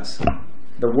God does.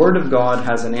 The Word of God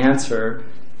has an answer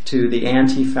to the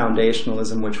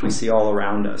anti-foundationalism which we see all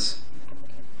around us.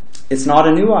 It's not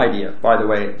a new idea, by the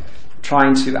way,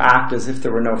 trying to act as if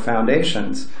there were no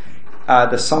foundations.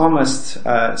 The psalmist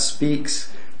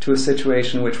speaks to a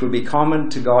situation which would be common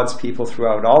to God's people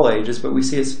throughout all ages, but we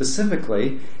see it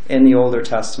specifically in the Older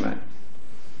Testament.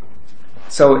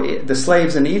 So the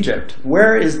slaves in Egypt,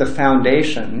 where is the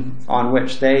foundation on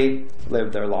which they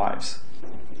lived their lives?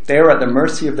 They were at the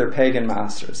mercy of their pagan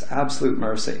masters, absolute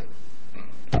mercy.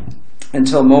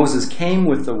 Until Moses came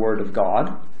with the word of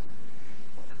God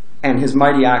and his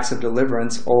mighty acts of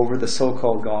deliverance over the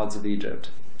so-called gods of Egypt.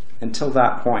 Until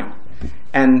that point.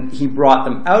 And he brought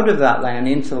them out of that land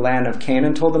into the land of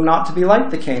Canaan, told them not to be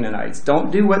like the Canaanites. Don't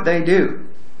do what they do.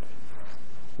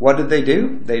 What did they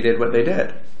do? They did what they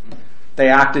did. They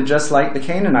acted just like the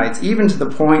Canaanites, even to the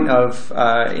point of,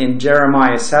 in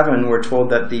Jeremiah 7, we're told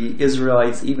that the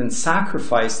Israelites even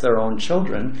sacrificed their own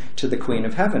children to the Queen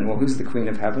of Heaven. Well, who's the Queen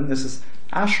of Heaven? This is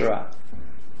Asherah,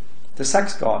 the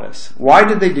sex goddess. Why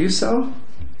did they do so?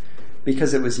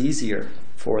 Because it was easier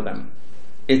for them.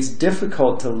 It's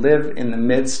difficult to live in the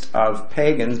midst of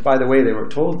pagans. By the way, they were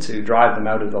told to drive them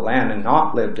out of the land and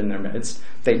not lived in their midst.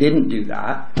 They didn't do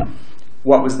that.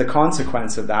 What was the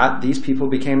consequence of that? These people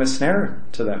became a snare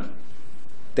to them.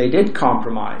 They did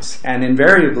compromise, and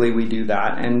invariably we do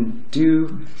that. And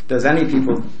does any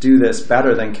people do this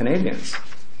better than Canadians?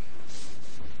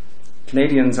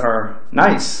 Canadians are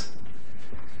nice.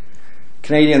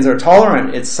 Canadians are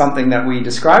tolerant. It's something that we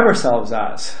describe ourselves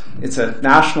as. It's a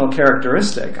national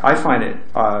characteristic. I find it,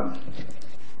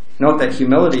 note that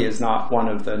humility is not one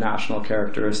of the national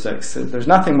characteristics. There's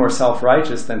nothing more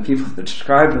self-righteous than people that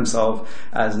describe themselves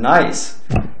as nice.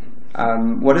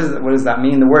 What does that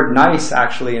mean? The word nice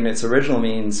actually in its original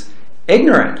means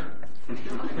ignorant.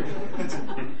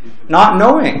 Not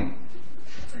knowing.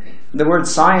 The word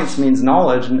science means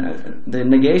knowledge, and the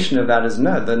negation of that is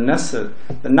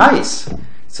the nice.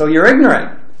 So you're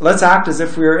ignorant. Let's act as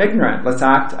if we were ignorant. Let's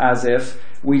act as if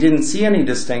we didn't see any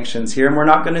distinctions here, and we're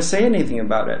not going to say anything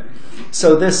about it.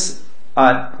 So this,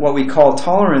 what we call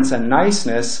tolerance and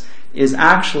niceness, is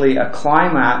actually a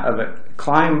climate of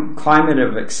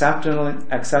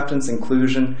acceptance,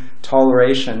 inclusion,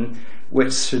 toleration,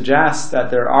 which suggests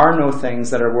that there are no things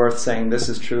that are worth saying this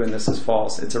is true and this is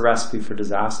false. It's a recipe for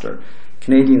disaster.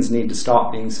 Canadians need to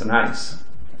stop being so nice.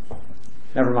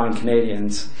 Never mind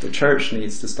Canadians, the church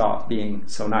needs to stop being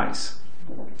so nice.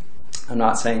 I'm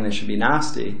not saying they should be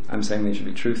nasty, I'm saying they should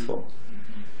be truthful.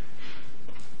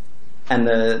 And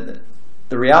the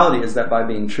reality is that by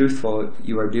being truthful,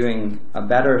 you are doing a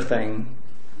better thing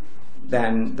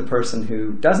than the person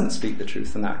who doesn't speak the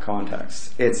truth in that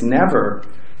context. It's never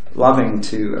loving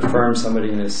to affirm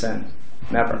somebody in his sin.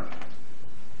 Never.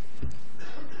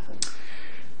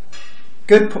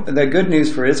 The good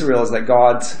news for Israel is that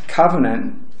God's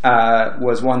covenant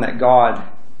was one that God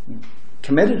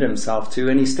committed himself to,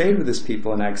 and he stayed with his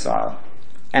people in exile.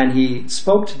 And he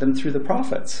spoke to them through the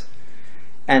prophets,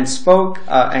 and spoke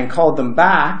and called them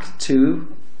back to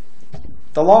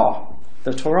the law,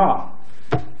 the Torah,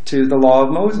 to the law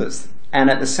of Moses. And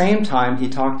at the same time, he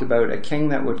talked about a king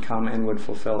that would come and would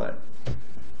fulfill it.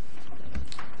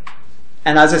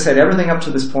 And as I said, everything up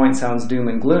to this point sounds doom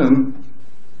and gloom,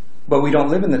 but we don't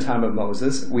live in the time of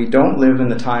Moses. We don't live in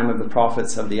the time of the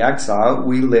prophets of the exile.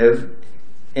 We live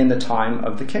in the time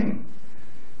of the king,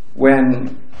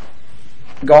 when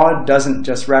God doesn't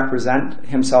just represent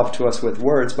himself to us with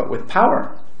words, but with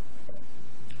power.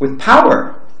 With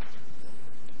power.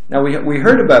 Now we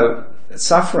heard about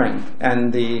suffering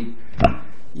and the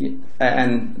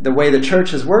way the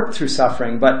church has worked through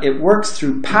suffering, but it works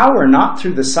through power, not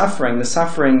through the suffering. The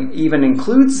suffering even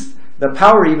includes, the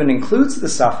power even includes the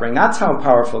suffering. That's how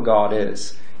powerful God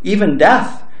is. Even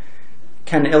death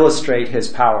can illustrate his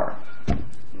power.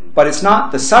 But it's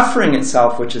not the suffering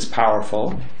itself which is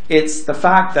powerful. It's the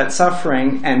fact that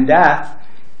suffering and death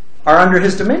are under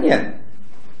his dominion.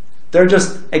 They're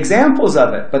just examples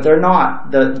of it, but they're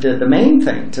not the main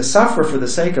thing. To suffer for the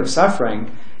sake of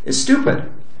suffering is stupid.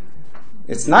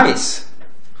 It's nice.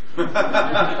 If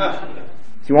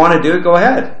you want to do it, go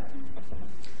ahead.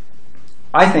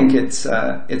 I think it's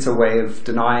a way of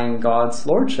denying God's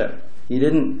lordship. He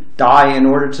didn't die in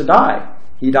order to die.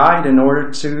 He died in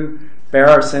order to bear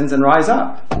our sins and rise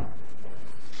up.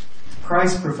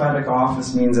 Christ's prophetic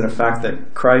office means, in effect,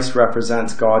 that Christ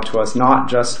represents God to us not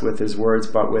just with his words,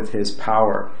 but with his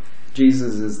power.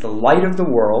 Jesus is the light of the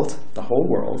world, the whole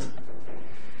world.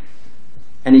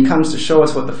 And he comes to show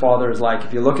us what the Father is like.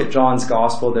 If you look at John's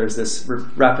Gospel, there's this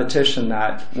repetition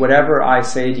that whatever I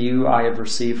say to you, I have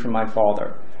received from my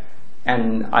Father.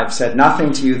 And I've said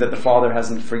nothing to you that the Father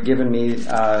hasn't forgiven me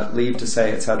leave to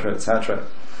say, etc., etc.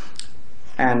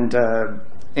 And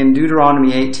in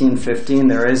Deuteronomy 18:15,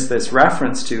 there is this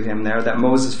reference to him there that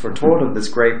Moses foretold of this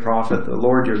great prophet, the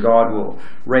Lord your God will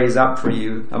raise up for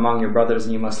you among your brothers,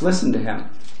 and you must listen to him.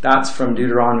 That's from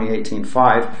Deuteronomy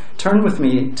 18:5. Turn with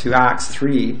me to Acts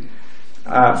 3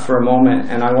 for a moment,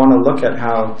 and I want to look at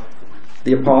how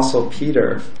the Apostle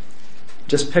Peter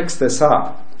just picks this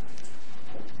up.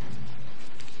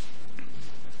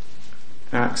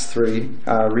 Acts 3,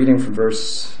 reading from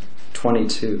verse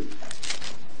 22.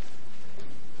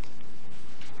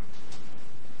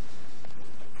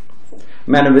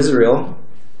 Men of Israel.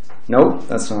 Nope,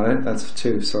 that's not it. That's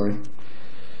 2, sorry.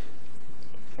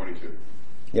 22.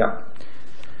 Yeah.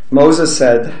 Moses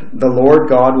said, the Lord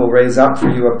God will raise up for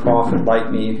you a prophet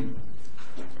like me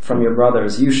from your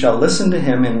brothers. You shall listen to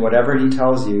him in whatever he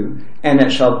tells you, and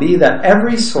it shall be that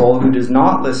every soul who does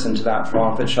not listen to that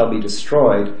prophet shall be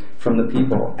destroyed from the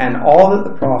people. And all that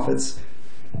the prophets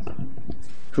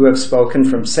who have spoken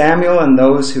from Samuel and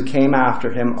those who came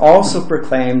after him also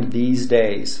proclaimed these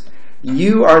days.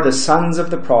 You are the sons of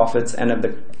the prophets and of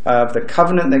the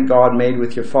covenant that God made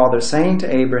with your father, saying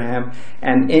to Abraham,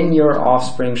 and in your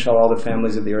offspring shall all the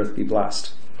families of the earth be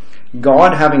blessed.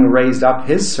 God, having raised up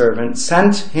his servant,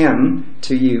 sent him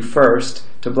to you first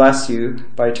to bless you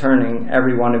by turning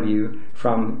every one of you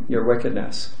from your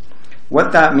wickedness.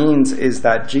 What that means is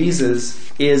that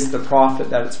Jesus is the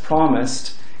prophet that is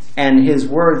promised, and his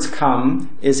words come.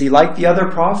 Is he like the other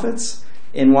prophets?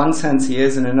 In one sense he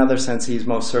is, in another sense he's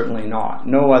most certainly not.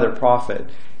 No other prophet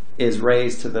is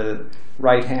raised to the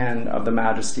right hand of the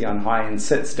Majesty on high and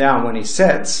sits down. When he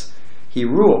sits, he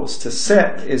rules. To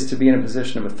sit is to be in a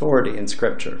position of authority in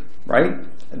Scripture, right?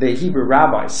 The Hebrew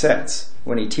rabbi sits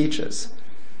when he teaches.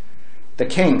 The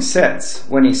king sits.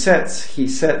 When he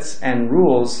sits and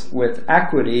rules with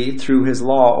equity through his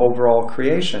law over all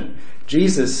creation.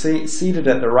 Jesus, seated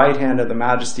at the right hand of the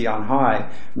Majesty on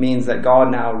high, means that God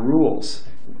now rules.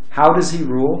 How does he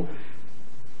rule?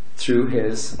 Through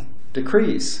his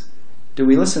decrees. Do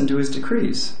we listen to his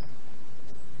decrees?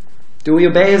 Do we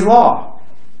obey his law?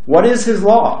 What is his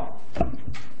law?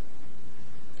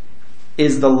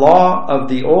 Is the law of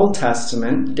the Old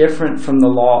Testament different from the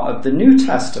law of the New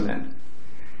Testament?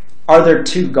 Are there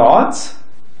two gods?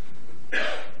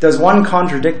 Does one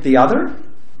contradict the other?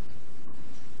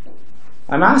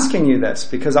 I'm asking you this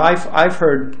because I've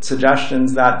heard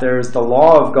suggestions that there's the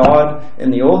law of God in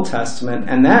the Old Testament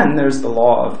and then there's the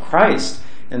law of Christ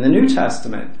in the New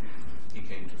Testament. He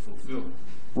came to fulfill.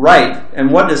 Right.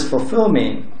 And what does fulfill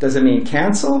mean? Does it mean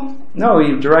cancel? No,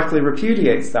 he directly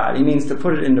repudiates that. He means to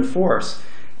put it into force.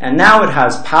 And now it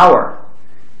has power.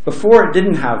 Before it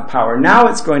didn't have power. Now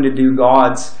it's going to do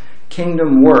God's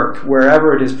kingdom work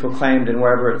wherever it is proclaimed and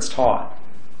wherever it's taught.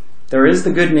 There is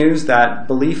the good news that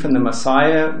belief in the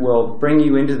Messiah will bring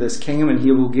you into this kingdom, and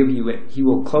he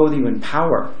will clothe you in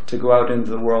power to go out into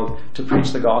the world to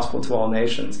preach the gospel to all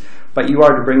nations. But you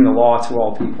are to bring the law to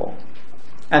all people.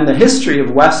 And the history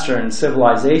of Western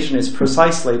civilization is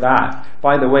precisely that.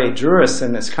 By the way, jurists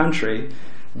in this country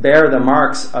bear the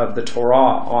marks of the Torah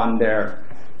on their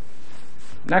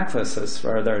necklaces,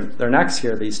 or their necks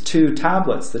here, these 2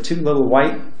 tablets, the 2 little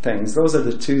white things, those are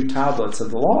the 2 tablets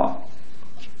of the law.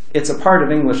 It's a part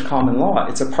of English common law.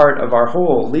 It's a part of our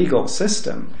whole legal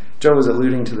system. Joe was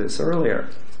alluding to this earlier.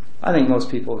 I think most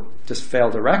people just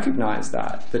fail to recognize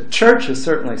that. The church has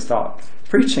certainly stopped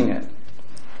preaching it.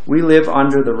 We live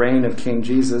under the reign of King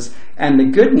Jesus, and the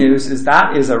good news is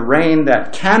that is a reign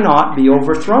that cannot be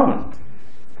overthrown.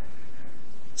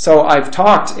 So I've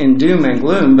talked in doom and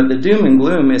gloom, but the doom and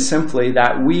gloom is simply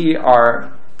that we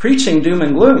are preaching doom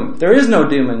and gloom. There is no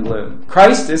doom and gloom.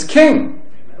 Christ is king.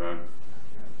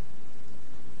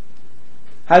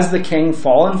 Has the king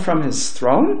fallen from his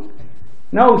throne?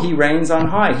 No, he reigns on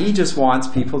high. He just wants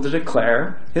people to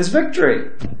declare his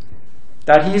victory,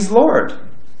 that he's Lord.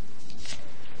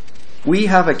 We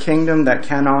have a kingdom that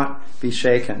cannot be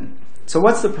shaken. So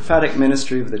what's the prophetic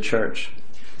ministry of the church?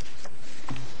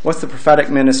 What's the prophetic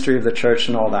ministry of the church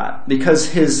and all that?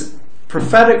 Because his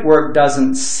prophetic work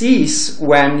doesn't cease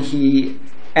when he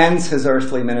ends his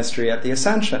earthly ministry at the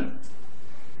ascension.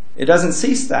 It doesn't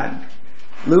cease then.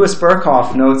 Louis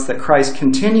Berkhoff notes that Christ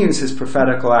continues his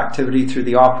prophetical activity through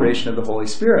the operation of the Holy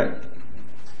Spirit.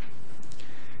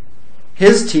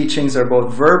 His teachings are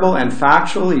both verbal and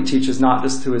factual. He teaches not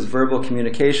just through his verbal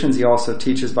communications, he also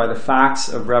teaches by the facts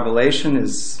of revelation,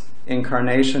 his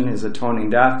incarnation, his atoning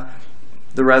death,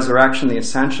 the resurrection, the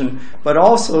ascension, but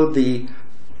also the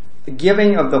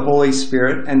giving of the Holy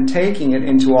Spirit and taking it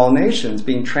into all nations,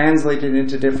 being translated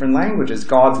into different languages.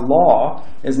 God's law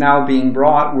is now being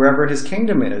brought wherever his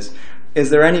kingdom is.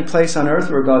 Is there any place on earth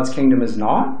where God's kingdom is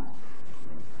not?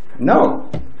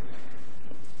 No.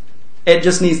 It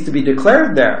just needs to be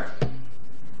declared there.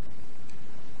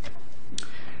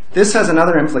 This has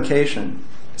another implication.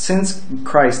 Since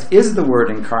Christ is the Word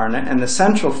incarnate and the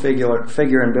central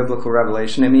figure in biblical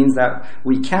revelation, it means that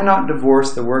we cannot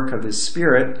divorce the work of his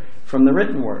Spirit from the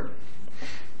written Word.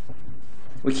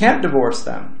 We can't divorce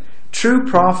them. True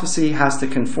prophecy has to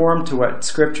conform to what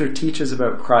Scripture teaches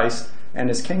about Christ and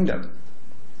his kingdom.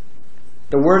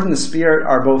 The Word and the Spirit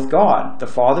are both God, the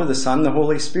Father, the Son, the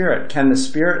Holy Spirit. Can the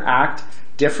Spirit act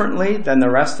differently than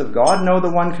the rest of God? No,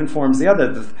 the one conforms the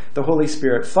other. The Holy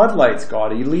Spirit floodlights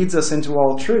God. He leads us into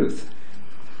all truth.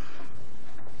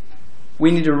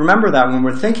 We need to remember that when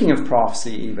we're thinking of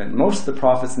prophecy even. Most of the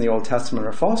prophets in the Old Testament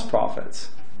are false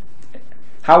prophets.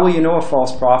 How will you know a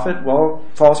false prophet? Well,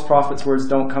 false prophets' words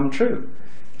don't come true.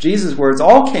 Jesus' words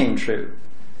all came true.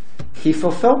 He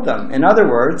fulfilled them. In other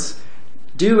words,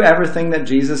 do everything that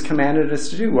Jesus commanded us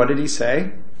to do. What did he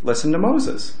say? Listen to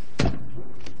Moses.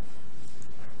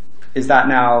 Is that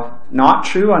now not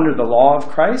true under the law of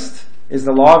Christ? Is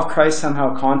the law of Christ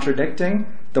somehow contradicting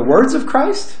the words of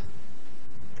Christ?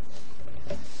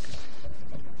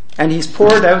 And he's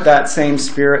poured out that same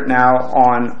Spirit now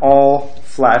on all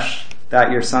flesh,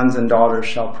 that your sons and daughters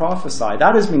shall prophesy.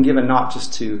 That has been given not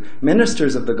just to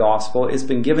ministers of the gospel, it's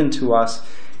been given to us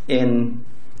in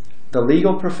the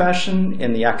legal profession,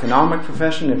 in the economic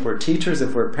profession, if we're teachers,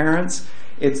 if we're parents.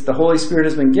 It's the Holy Spirit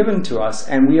has been given to us,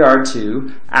 and we are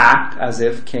to act as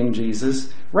if King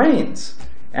Jesus reigns.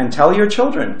 And tell your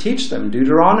children, teach them,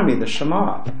 Deuteronomy, the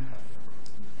Shema.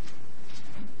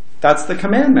 That's the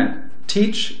commandment.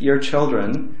 Teach your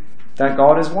children that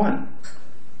God is one.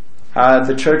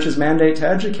 The church's mandate to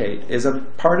educate is a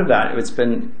part of that. It's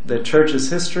been the church's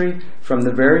history from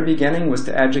the very beginning was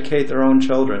to educate their own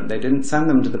children. They didn't send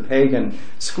them to the pagan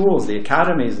schools, the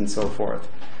academies and so forth.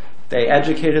 They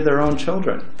educated their own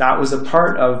children. That was a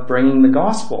part of bringing the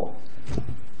gospel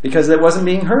because it wasn't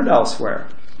being heard elsewhere.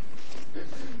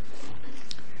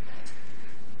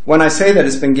 When I say that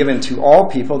it's been given to all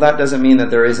people, that doesn't mean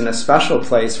that there isn't a special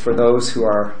place for those who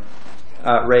are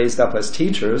raised up as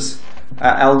teachers.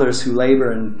 Elders who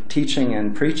labor in teaching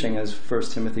and preaching, as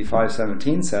 1 Timothy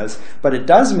 5:17 says, but it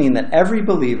does mean that every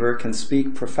believer can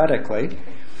speak prophetically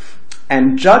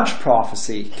and judge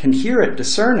prophecy, can hear it,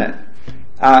 discern it,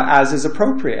 as is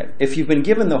appropriate. If you've been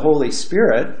given the Holy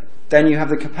Spirit, then you have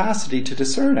the capacity to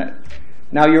discern it.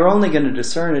 Now, you're only going to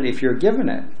discern it if you're given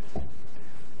it.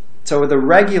 So the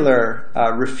regular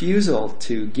refusal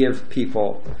to give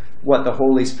people what the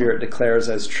Holy Spirit declares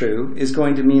as true is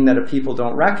going to mean that if people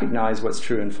don't recognize what's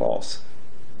true and false.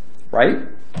 Right?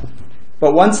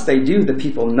 But once they do, the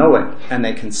people know it and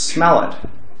they can smell it.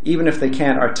 Even if they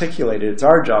can't articulate it, it's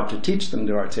our job to teach them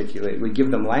to articulate it. We give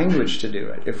them language to do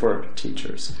it if we're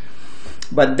teachers.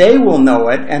 But they will know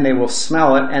it and they will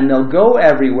smell it and they'll go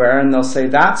everywhere and they'll say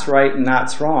that's right and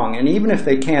that's wrong. And even if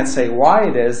they can't say why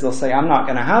it is, they'll say I'm not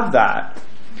going to have that.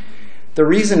 The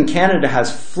reason Canada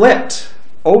has flipped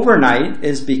overnight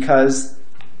is because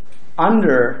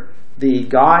under the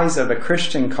guise of a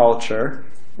Christian culture,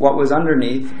 what was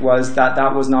underneath was that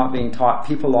was not being taught.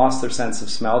 People lost their sense of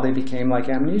smell. They became like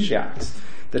amnesiacs.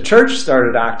 The church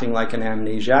started acting like an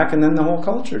amnesiac, and then the whole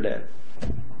culture did.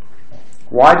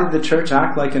 Why did the church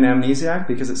act like an amnesiac?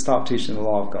 Because it stopped teaching the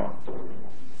law of God.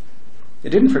 It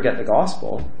didn't forget the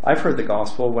gospel. I've heard the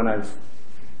gospel when I've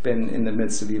been in the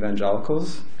midst of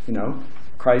evangelicals.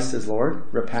 Christ is Lord,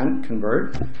 repent,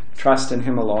 convert, trust in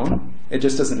Him alone. It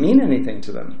just doesn't mean anything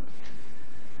to them.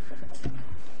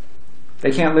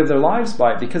 They can't live their lives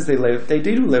by it because they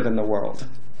do live in the world.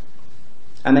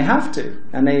 And they have to.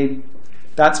 And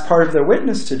that's part of their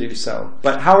witness to do so.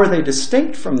 But how are they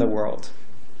distinct from the world?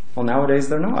 Well, nowadays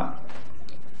they're not.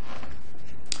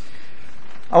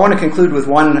 I want to conclude with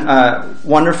one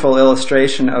wonderful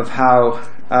illustration of how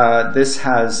this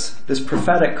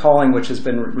prophetic calling, which has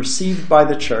been received by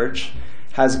the church,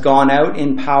 has gone out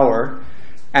in power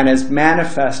and has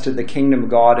manifested the kingdom of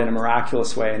God in a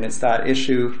miraculous way. And it's that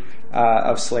issue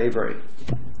of slavery.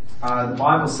 The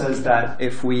Bible says that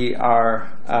if we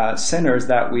are sinners,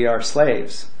 that we are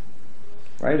slaves.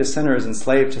 Right? A sinner is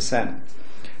enslaved to sin.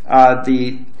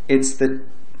 It's the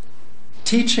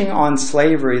teaching on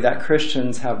slavery that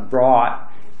Christians have brought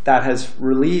that has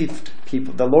relieved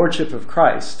people, the lordship of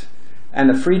Christ, and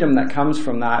the freedom that comes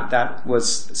from that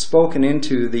was spoken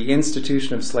into the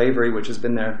institution of slavery, which has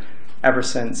been there ever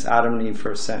since Adam and Eve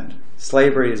first sinned.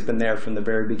 Slavery has been there from the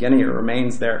very beginning. It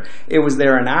remains there. It was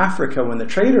there in Africa when the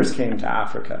traders came to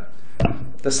Africa.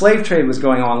 The slave trade was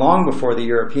going on long before the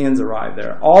Europeans arrived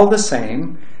there. All the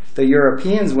same, the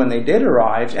Europeans, when they did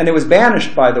arrive, and it was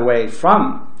banished, by the way,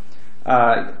 from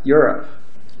Europe.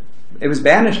 It was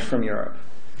banished from Europe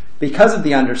because of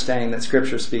the understanding that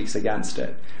Scripture speaks against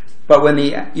it. But when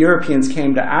the Europeans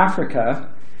came to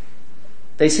Africa,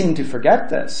 they seemed to forget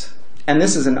this. And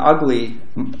this is an ugly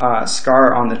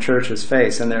scar on the church's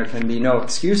face, and there can be no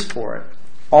excuse for it.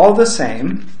 All the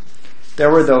same,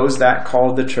 there were those that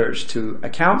called the church to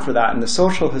account for that. And the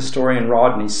social historian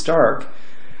Rodney Stark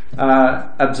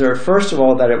observed, first of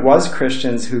all, that it was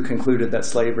Christians who concluded that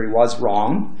slavery was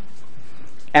wrong,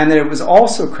 and that it was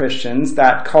also Christians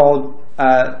that called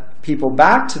people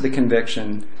back to the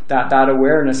conviction that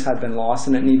awareness had been lost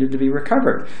and it needed to be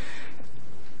recovered.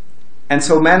 And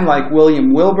so men like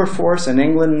William Wilberforce in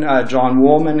England, John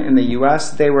Woolman in the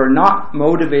US, they were not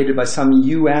motivated by some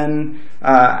UN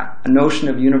notion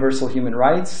of universal human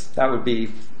rights. That would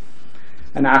be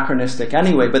anachronistic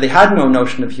anyway, but they had no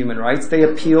notion of human rights. They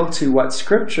appealed to what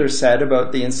Scripture said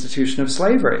about the institution of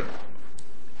slavery.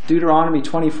 Deuteronomy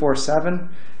 24:7,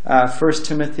 1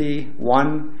 Timothy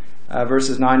 1,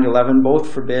 verses 9 to 11, both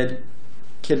forbid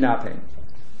kidnapping,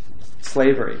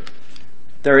 slavery.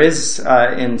 There is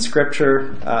in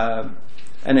Scripture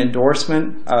an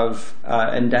endorsement of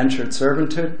indentured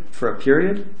servitude for a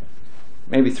period,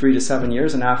 maybe 3 to 7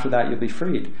 years, and after that you'll be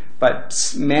freed.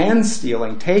 But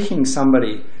man-stealing, taking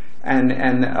somebody and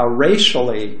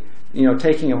racially,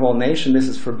 taking a whole nation, this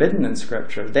is forbidden in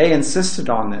Scripture. They insisted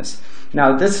on this.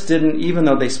 Now, this didn't, even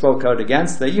though they spoke out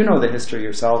against it, you know the history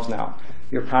yourselves now.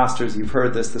 Your pastors, you've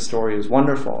heard this, the story is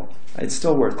wonderful. It's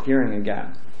still worth hearing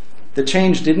again. The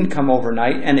change didn't come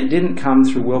overnight, and it didn't come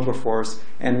through Wilberforce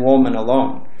and Woolman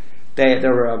alone. There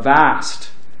were a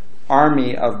vast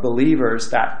army of believers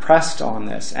that pressed on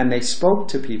this, and they spoke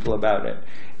to people about it.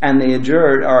 And they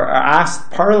adjured or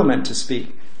asked Parliament to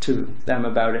speak to them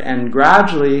about it. And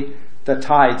gradually, the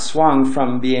tide swung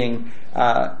from being,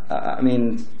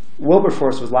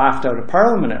 Wilberforce was laughed out of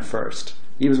Parliament at first.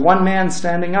 He was one man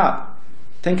standing up.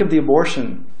 Think of the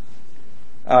abortion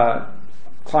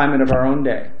climate of our own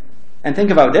day. And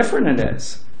think of how different it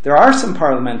is. There are some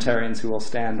parliamentarians who will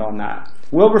stand on that.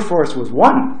 Wilberforce was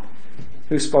one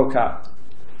who spoke up.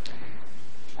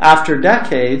 After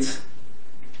decades,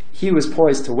 he was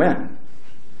poised to win,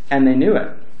 and they knew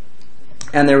it.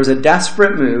 And there was a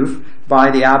desperate move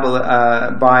by the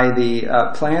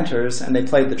planters, and they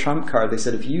played the trump card. They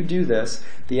said, if you do this,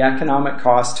 the economic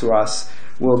cost to us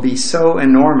will be so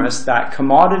enormous that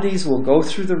commodities will go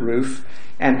through the roof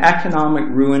and economic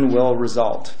ruin will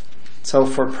result. So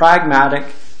for pragmatic,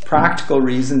 practical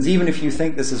reasons, even if you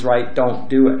think this is right, don't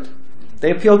do it. They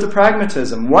appealed to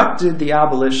pragmatism. What did the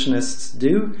abolitionists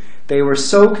do? They were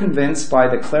so convinced by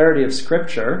the clarity of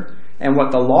Scripture and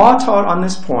what the law taught on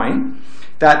this point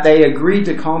that they agreed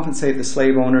to compensate the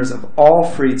slave owners of all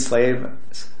freed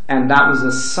slaves. And that was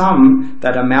a sum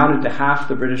that amounted to half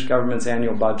the British government's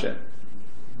annual budget.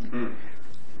 Mm-hmm.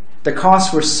 The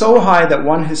costs were so high that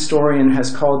one historian has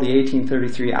called the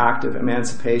 1833 Act of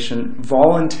Emancipation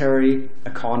voluntary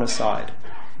econicide.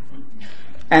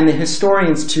 And the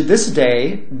historians to this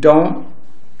day don't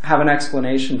have an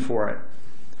explanation for it.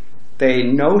 They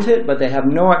note it, but they have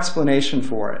no explanation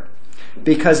for it,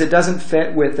 because it doesn't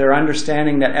fit with their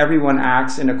understanding that everyone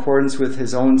acts in accordance with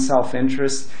his own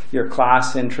self-interest, your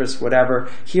class interest, whatever.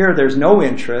 Here, there's no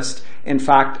interest. In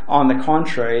fact, on the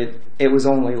contrary, it was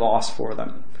only loss for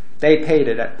them. They paid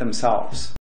it themselves.